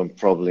individual, and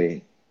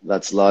probably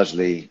that's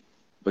largely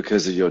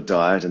because of your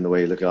diet and the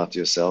way you look after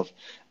yourself.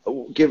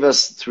 give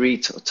us three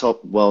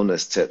top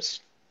wellness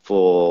tips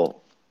for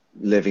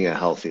living a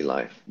healthy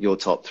life. Your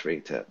top three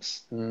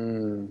tips.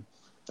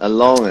 A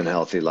long and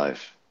healthy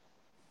life.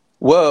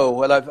 Whoa,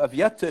 well, I've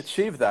yet to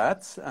achieve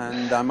that,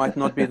 and I might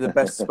not be the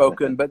best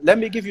spoken, but let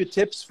me give you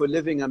tips for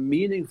living a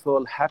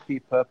meaningful, happy,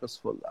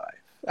 purposeful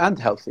life, and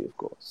healthy, of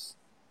course.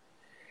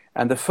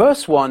 And the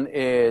first one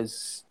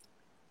is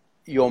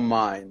your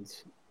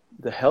mind,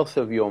 the health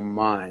of your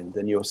mind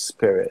and your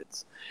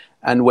spirit.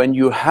 And when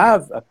you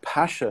have a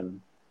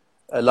passion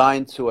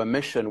aligned to a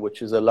mission,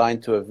 which is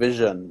aligned to a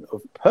vision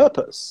of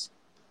purpose,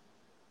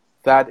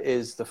 that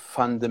is the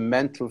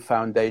fundamental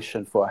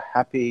foundation for a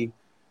happy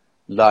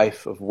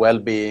life of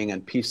well-being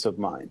and peace of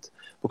mind.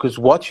 Because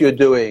what you're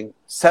doing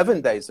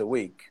 7 days a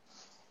week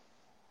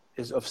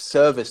is of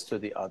service to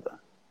the other.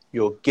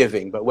 You're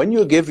giving. But when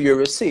you give, you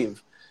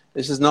receive.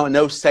 This is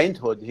no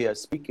sainthood here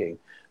speaking.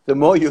 The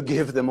more you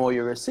give, the more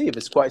you receive.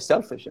 It's quite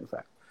selfish, in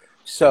fact.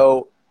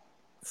 So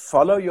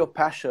follow your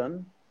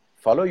passion,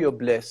 follow your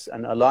bliss,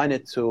 and align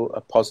it to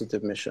a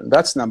positive mission.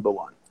 That's number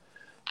one.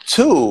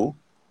 Two,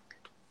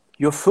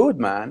 your food,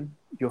 man.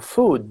 Your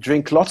food.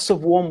 Drink lots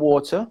of warm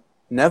water,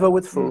 never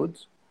with food.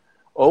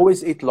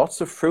 Always eat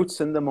lots of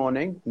fruits in the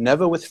morning,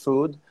 never with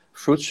food.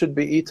 Fruits should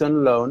be eaten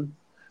alone.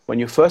 When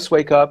you first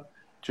wake up,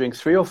 drink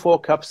 3 or 4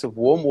 cups of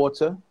warm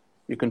water.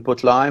 You can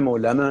put lime or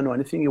lemon or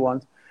anything you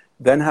want.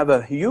 Then have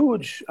a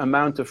huge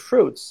amount of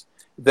fruits.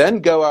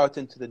 Then go out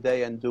into the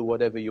day and do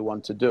whatever you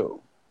want to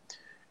do.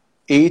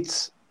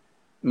 Eat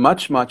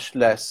much, much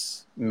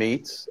less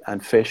meat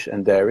and fish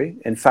and dairy.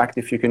 In fact,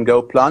 if you can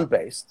go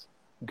plant-based,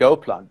 go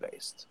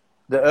plant-based.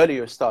 The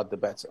earlier you start, the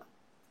better.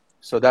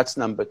 So that's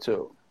number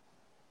 2.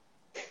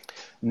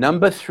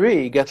 Number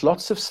 3, get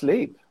lots of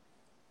sleep.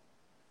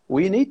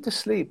 We need to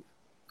sleep.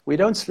 We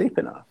don't sleep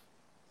enough.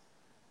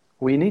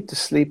 We need to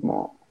sleep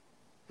more.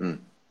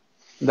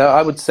 Now,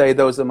 I would say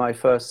those are my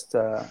first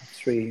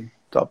 3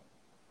 top.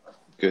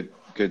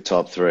 Good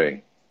top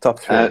 3. Top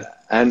 3.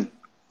 And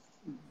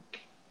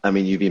I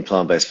mean, you've been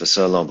plant-based for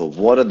so long, but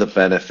what are the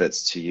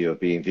benefits to you of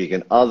being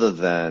vegan other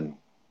than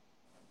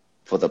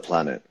for the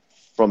planet?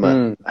 From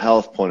a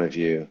health point of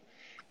view,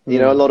 you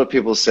know, a lot of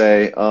people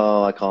say,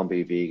 oh, I can't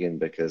be vegan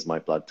because my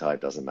blood type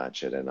doesn't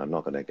match it and I'm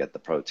not going to get the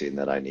protein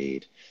that I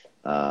need.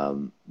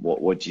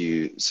 What do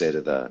you say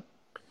to that?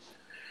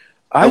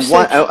 I'm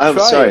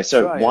sorry.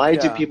 Why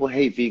do people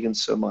hate vegans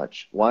so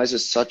much? Why is it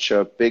such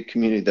a big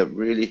community that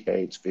really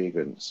hates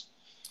vegans?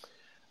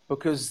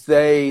 Because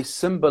they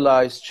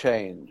symbolize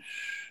change.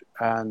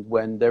 And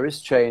when there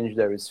is change,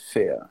 there is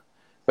fear.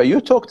 But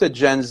you talk to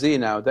Gen Z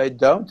now, they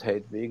don't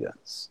hate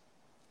vegans.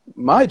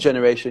 My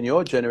generation,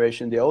 your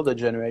generation, the older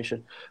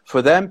generation,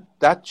 for them,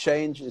 that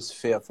change is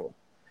fearful.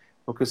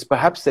 Because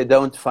perhaps they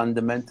don't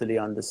fundamentally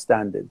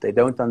understand it. They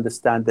don't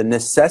understand the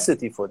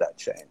necessity for that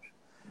change.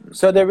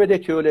 So they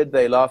ridicule it,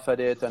 they laugh at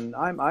it, and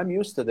I'm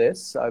used to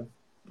this. I've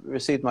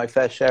received my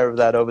fair share of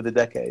that over the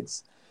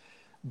decades.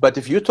 But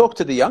if you talk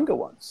to the younger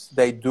ones,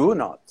 they do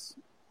not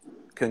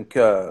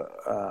concur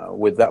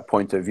with that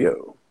point of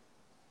view.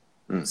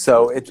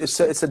 So it's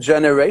a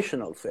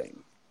generational thing.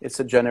 It's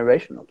a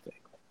generational thing.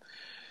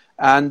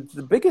 And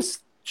the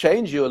biggest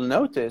change you'll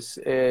notice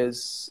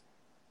is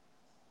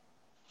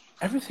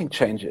everything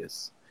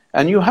changes.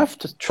 And you have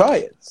to try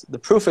it. The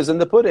proof is in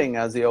the pudding,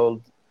 as the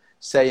old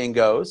saying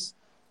goes.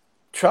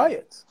 Try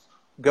it.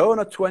 Go on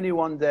a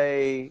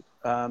 21-day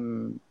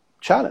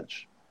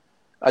challenge.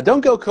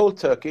 Don't go cold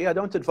turkey. I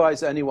don't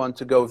advise anyone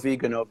to go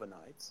vegan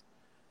overnight.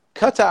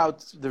 Cut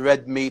out the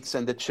red meats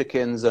and the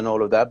chickens and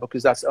all of that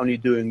because that's only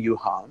doing you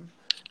harm.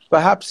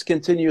 Perhaps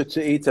continue to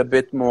eat a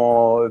bit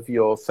more of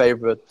your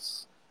favorite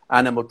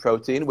animal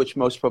protein, which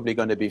most probably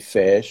going to be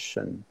fish.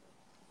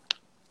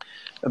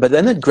 But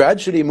then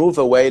gradually move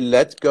away,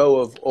 let go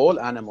of all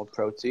animal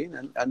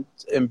protein and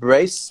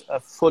embrace a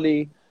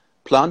fully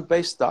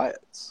plant-based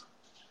diet,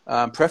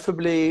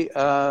 preferably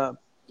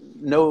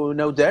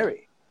no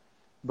dairy,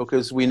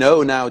 because we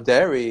know now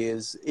dairy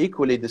is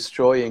equally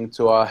destroying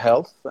to our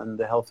health and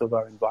the health of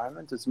our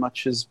environment as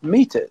much as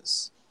meat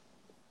is,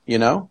 you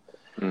know?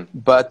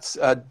 But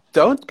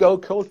don't go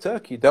cold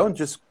turkey. Don't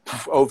just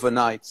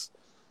overnight.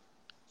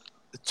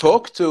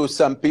 Talk to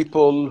some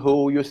people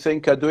who you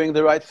think are doing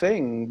the right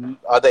thing.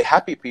 Are they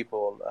happy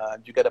people?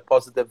 Do you get a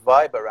positive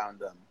vibe around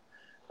them?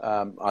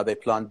 Are they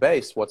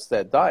plant-based? What's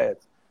their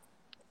diet?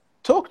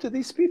 Talk to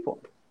these people.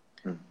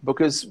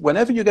 Because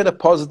whenever you get a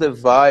positive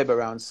vibe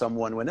around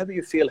someone, whenever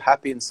you feel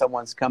happy in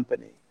someone's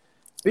company,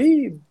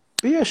 be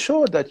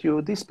assured that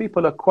these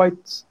people are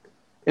quite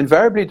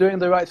invariably doing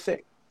the right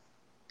thing.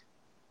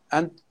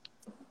 And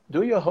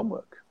do your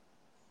homework.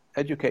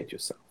 Educate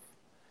yourself.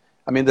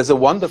 I mean, there's a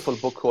wonderful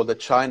book called The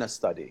China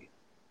Study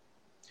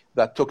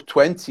that took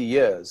 20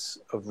 years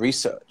of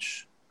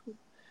research.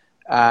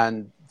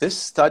 And this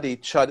study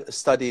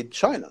studied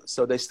China.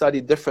 So they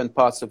studied different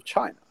parts of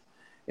China.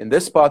 In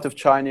this part of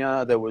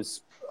China, there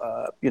was,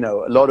 a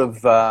lot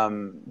of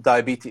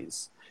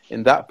diabetes.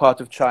 In that part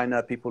of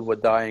China, people were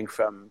dying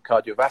from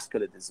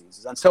cardiovascular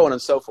diseases and so on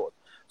and so forth.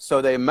 So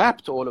they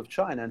mapped all of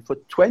China, and for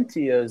 20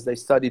 years, they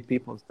studied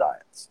people's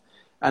diets.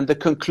 And the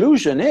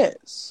conclusion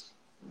is,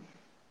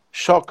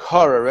 shock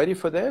horror, ready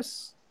for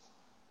this?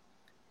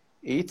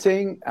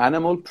 Eating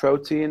animal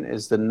protein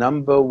is the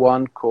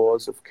 #1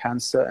 cause of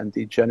cancer and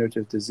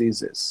degenerative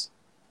diseases.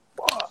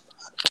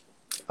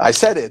 I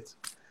said it.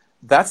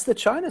 That's the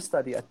China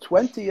study, a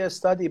 20-year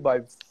study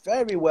by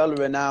very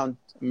well-renowned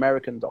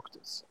American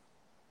doctors.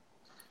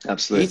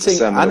 Absolutely.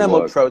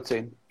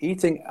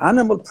 Eating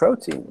animal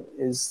protein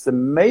is the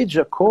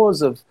major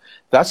cause of,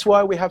 that's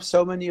why we have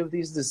so many of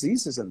these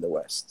diseases in the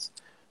West.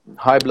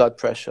 High blood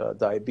pressure,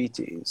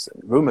 diabetes,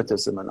 and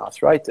rheumatism, and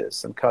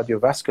arthritis, and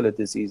cardiovascular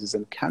diseases,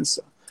 and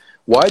cancer.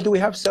 Why do we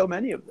have so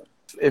many of them?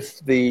 If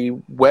the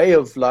way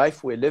of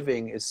life we're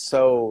living is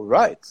so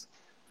right,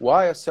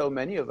 why are so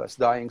many of us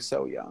dying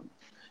so young?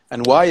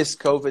 And why is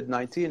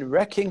COVID-19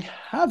 wreaking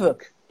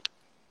havoc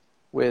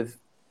with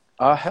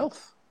our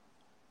health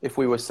if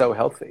we were so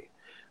healthy?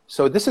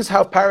 So this is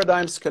how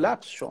paradigms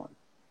collapse, Sean.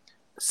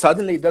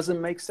 Suddenly it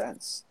doesn't make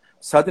sense.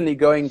 Suddenly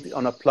going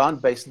on a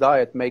plant-based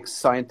diet makes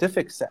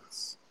scientific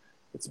sense.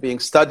 It's being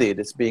studied,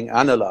 it's being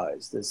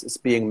analyzed, it's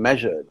being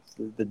measured.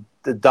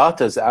 The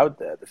data's out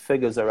there, the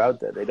figures are out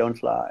there, they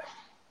don't lie.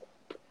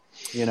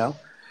 You know?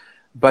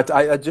 But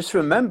I just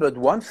remembered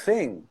one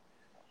thing.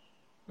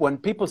 When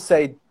people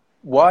say,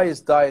 why is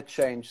diet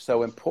change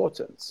so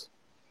important?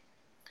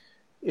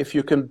 If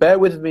you can bear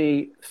with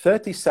me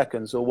 30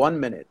 seconds or 1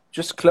 minute,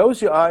 just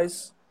close your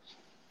eyes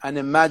and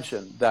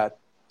imagine that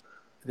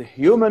the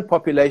human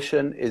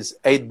population is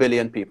 8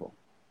 billion people,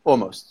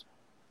 almost.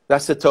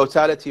 That's the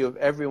totality of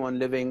everyone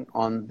living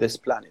on this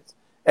planet.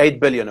 8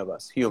 billion of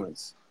us,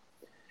 humans.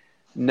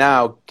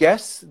 Now,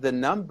 guess the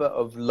number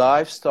of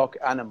livestock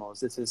animals.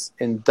 This is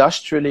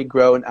industrially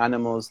grown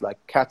animals like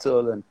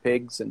cattle and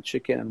pigs and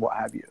chicken and what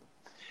have you.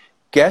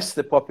 Guess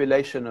the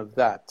population of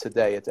that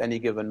today at any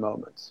given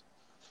moment.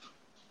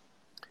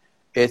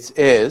 It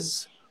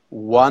is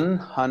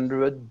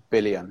 100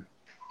 billion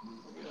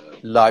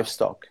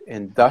livestock,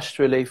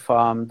 industrially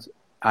farmed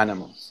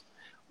animals.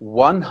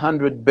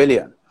 100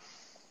 billion.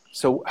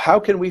 So how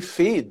can we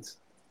feed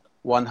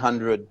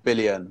 100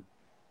 billion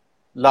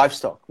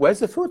livestock? Where's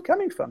the food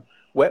coming from?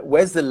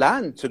 Where's the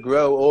land to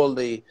grow all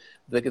the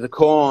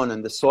corn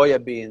and the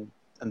soya bean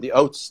and the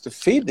oats to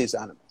feed these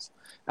animals?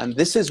 And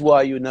this is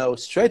why you know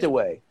straight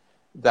away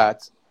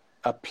that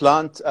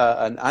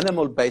an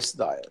animal-based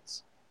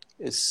diet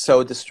is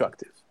so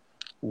destructive.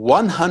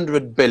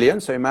 100 billion,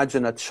 so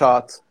imagine a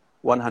chart,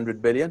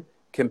 100 billion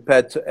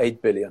compared to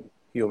 8 billion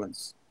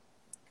humans.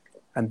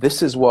 And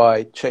this is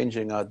why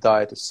changing our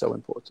diet is so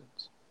important.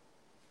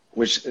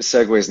 Which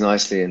segues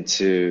nicely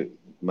into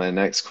my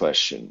next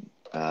question.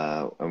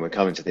 And we're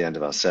coming to the end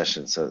of our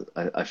session. So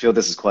I feel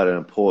this is quite an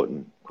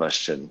important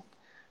question.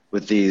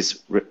 With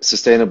these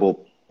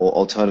sustainable or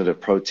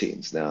alternative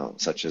proteins now,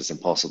 such as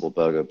Impossible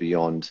Burger,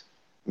 Beyond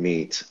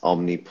Meat,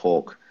 Omni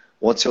Pork,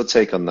 what's your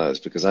take on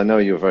those? Because I know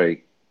you're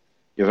very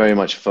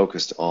much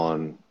focused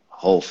on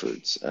whole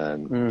foods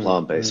and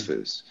plant-based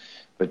foods.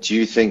 But do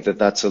you think that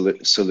that's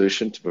a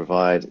solution to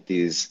provide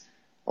these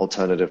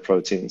alternative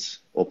proteins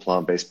or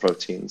plant-based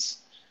proteins?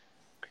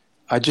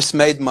 I just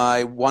made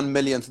my $1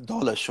 millionth,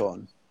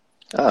 Sean.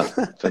 Oh,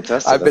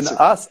 fantastic. I've been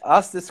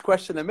asked this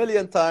question 1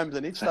 million times,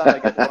 and each time I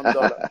get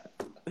 $1.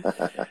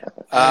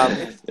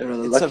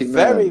 It's a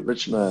very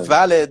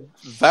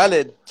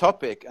valid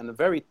topic and a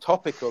very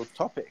topical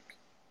topic.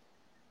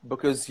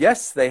 Because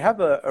yes, they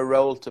have a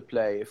role to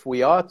play. If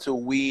we are to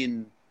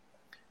wean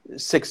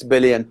 6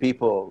 billion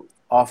people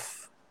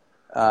off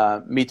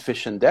meat,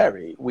 fish, and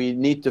dairy, we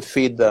need to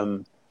feed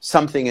them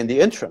something in the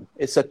interim.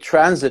 It's a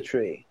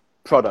transitory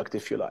product,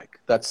 if you like,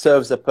 that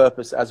serves a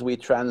purpose as we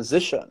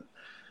transition.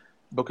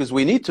 Because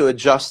we need to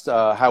adjust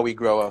how we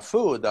grow our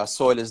food. Our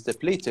soil is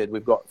depleted.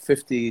 We've got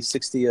 50,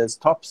 60 years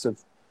tops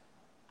of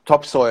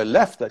topsoil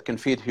left that can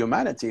feed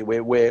humanity. We're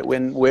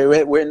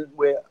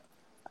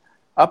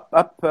up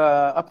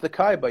the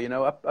Khyber,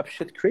 up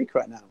Shit Creek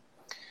right now.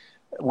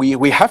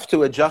 We have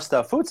to adjust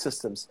our food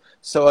systems.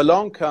 So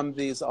along come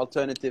these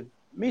alternative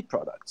meat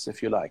products,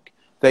 if you like.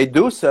 They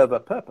do serve a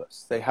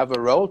purpose. They have a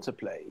role to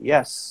play,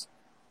 yes.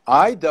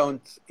 I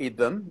don't eat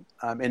them.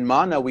 In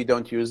Mana, we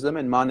don't use them.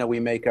 In Mana, we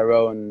make our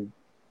own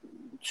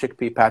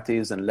chickpea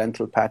patties and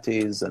lentil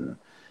patties and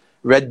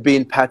red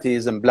bean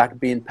patties and black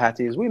bean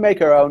patties. We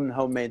make our own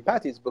homemade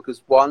patties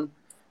because 1,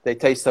 they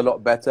taste a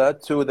lot better.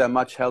 2, they're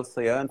much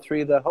healthier. And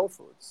 3, they're whole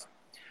foods.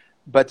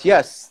 But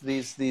yes,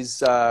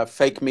 these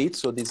fake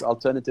meats or these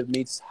alternative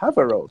meats have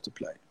a role to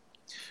play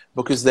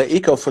because their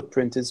eco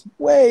footprint is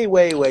way,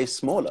 way, way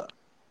smaller.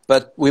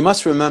 But we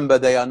must remember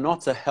they are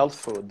not a health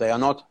food. They are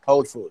not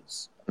whole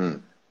foods.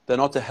 They're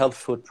not a health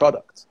food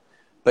product.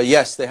 But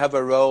yes, they have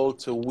a role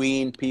to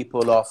wean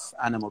people off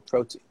animal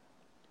protein.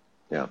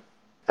 Yeah.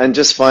 And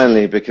just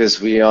finally,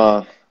 because we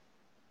are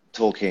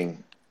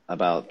talking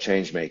about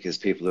change makers,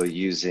 people who are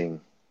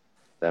using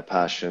their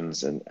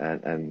passions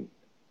and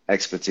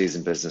expertise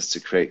in business to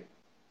create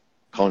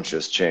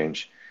conscious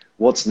change.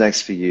 What's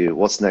next for you?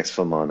 What's next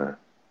for Mana?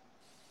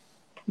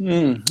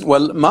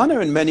 Well, Mana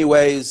in many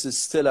ways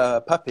is still a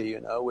puppy,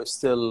 We're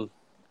still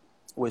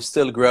We're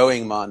still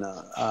growing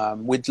mana.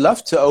 We'd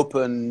love to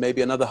open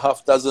maybe another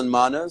half dozen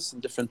manas in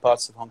different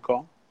parts of Hong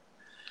Kong.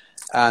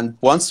 And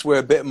once we're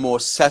a bit more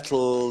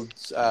settled,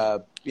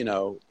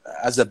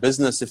 as a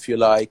business, if you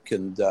like,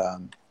 and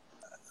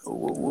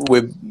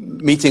we're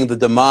meeting the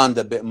demand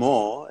a bit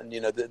more, and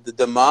the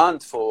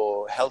demand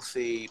for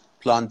healthy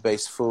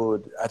plant-based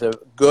food at a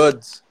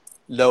good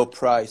low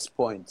price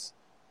point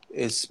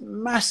is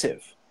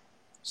massive.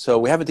 So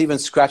we haven't even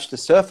scratched the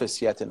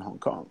surface yet in Hong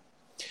Kong.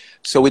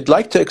 So we'd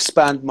like to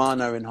expand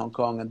mana in Hong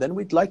Kong, and then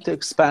we'd like to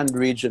expand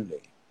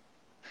regionally.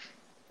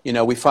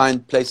 We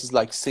find places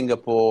like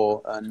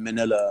Singapore and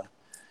Manila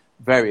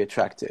very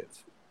attractive.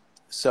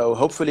 So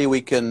hopefully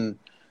we can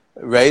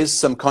raise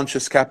some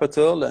conscious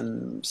capital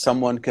and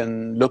someone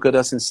can look at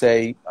us and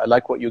say, I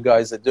like what you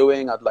guys are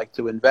doing, I'd like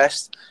to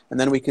invest, and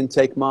then we can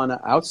take mana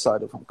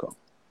outside of Hong Kong.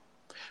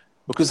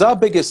 Because our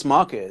biggest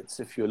markets,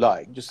 if you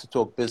like, just to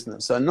talk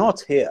business, are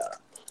not here.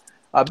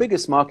 Our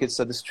biggest markets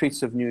are the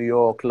streets of New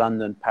York,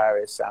 London,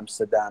 Paris,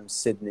 Amsterdam,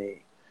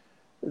 Sydney.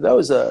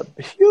 Those are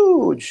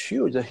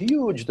a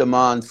huge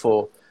demand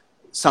for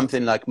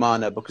something like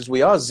mana because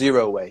we are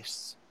zero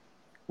waste.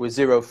 We're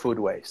zero food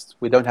waste.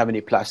 We don't have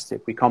any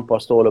plastic. We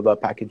compost all of our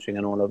packaging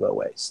and all of our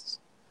wastes.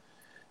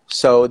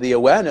 So the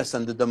awareness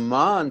and the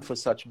demand for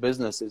such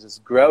businesses is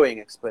growing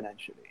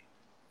exponentially.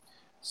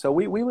 So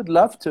we would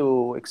love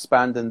to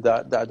expand in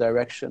that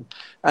direction.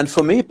 And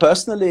for me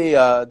personally,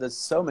 there's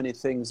so many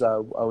things I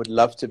would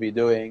love to be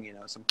doing,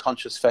 some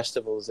conscious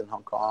festivals in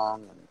Hong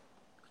Kong, and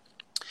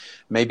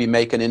maybe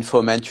make an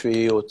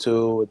infomentary or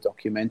two, a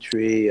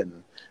documentary.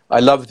 And I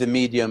love the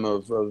medium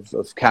of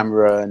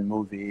camera and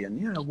movie.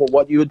 And,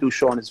 what you do,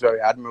 Sean, is very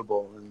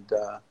admirable. And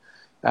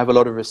I have a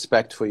lot of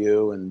respect for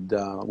you and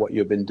what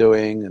you've been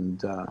doing.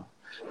 And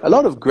a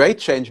lot of great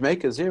change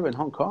makers here in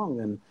Hong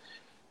Kong. And,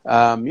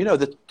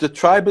 the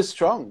tribe is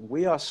strong.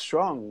 We are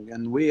strong.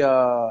 And we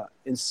are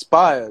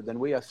inspired. And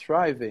we are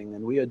thriving.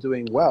 And we are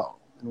doing well.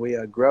 And we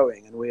are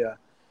growing. And we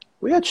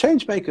are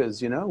change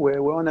makers,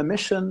 We're on a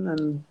mission.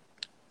 And,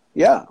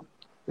 yeah,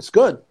 it's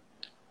good.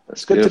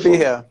 It's good to be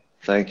here.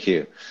 Thank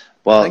you.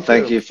 Well,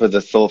 thank you for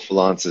the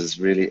thoughtful answers,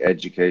 really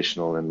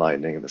educational,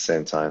 enlightening at the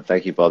same time.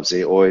 Thank you,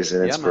 Bobsy. Always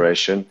an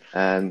inspiration.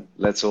 And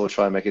let's all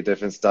try and make a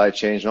difference. Diet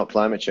change, not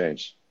climate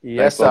change.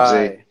 Yes, thanks,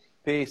 Bobsy.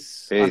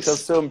 Peace. Until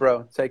soon,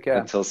 bro. Take care.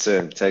 Until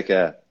soon. Take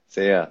care.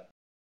 See ya.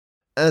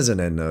 As an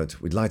end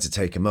note, we'd like to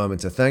take a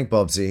moment to thank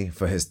Bobsy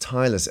for his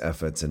tireless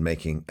efforts in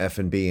making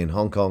F&B in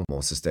Hong Kong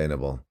more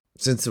sustainable.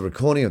 Since the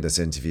recording of this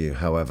interview,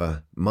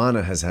 however,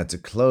 Mana has had to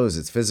close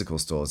its physical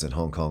stores in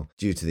Hong Kong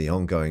due to the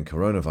ongoing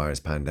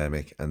coronavirus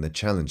pandemic and the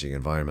challenging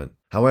environment.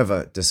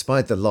 However,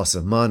 despite the loss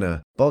of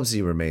Mana,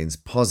 Bobsy remains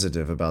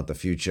positive about the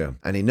future,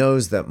 and he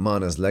knows that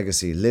Mana's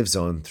legacy lives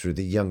on through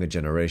the younger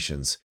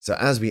generations. So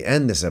as we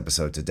end this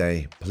episode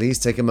today, please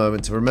take a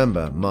moment to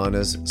remember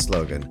Mana's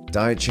slogan,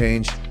 diet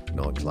change,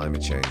 not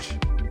climate change.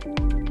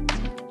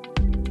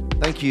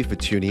 Thank you for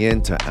tuning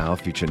in to Our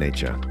Future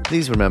Nature.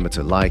 Please remember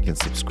to like and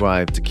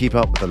subscribe to keep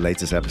up with the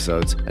latest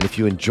episodes. And if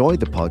you enjoyed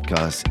the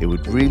podcast, it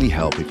would really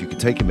help if you could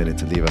take a minute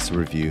to leave us a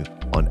review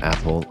on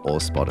Apple or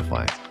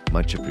Spotify.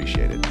 Much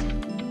appreciated.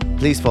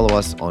 Please follow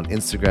us on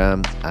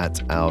Instagram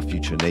at Our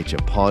Future Nature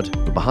Pod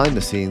for behind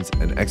the scenes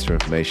and extra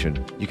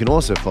information. You can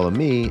also follow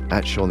me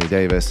at Sean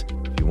Lee-Davies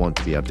if you want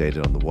to be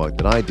updated on the work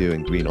that I do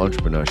in green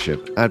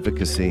entrepreneurship,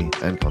 advocacy,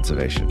 and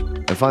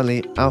conservation. And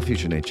finally, Our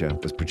Future Nature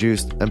was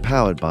produced and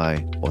powered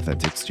by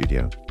Authentic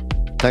Studio.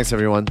 Thanks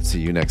everyone. See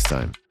you next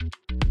time.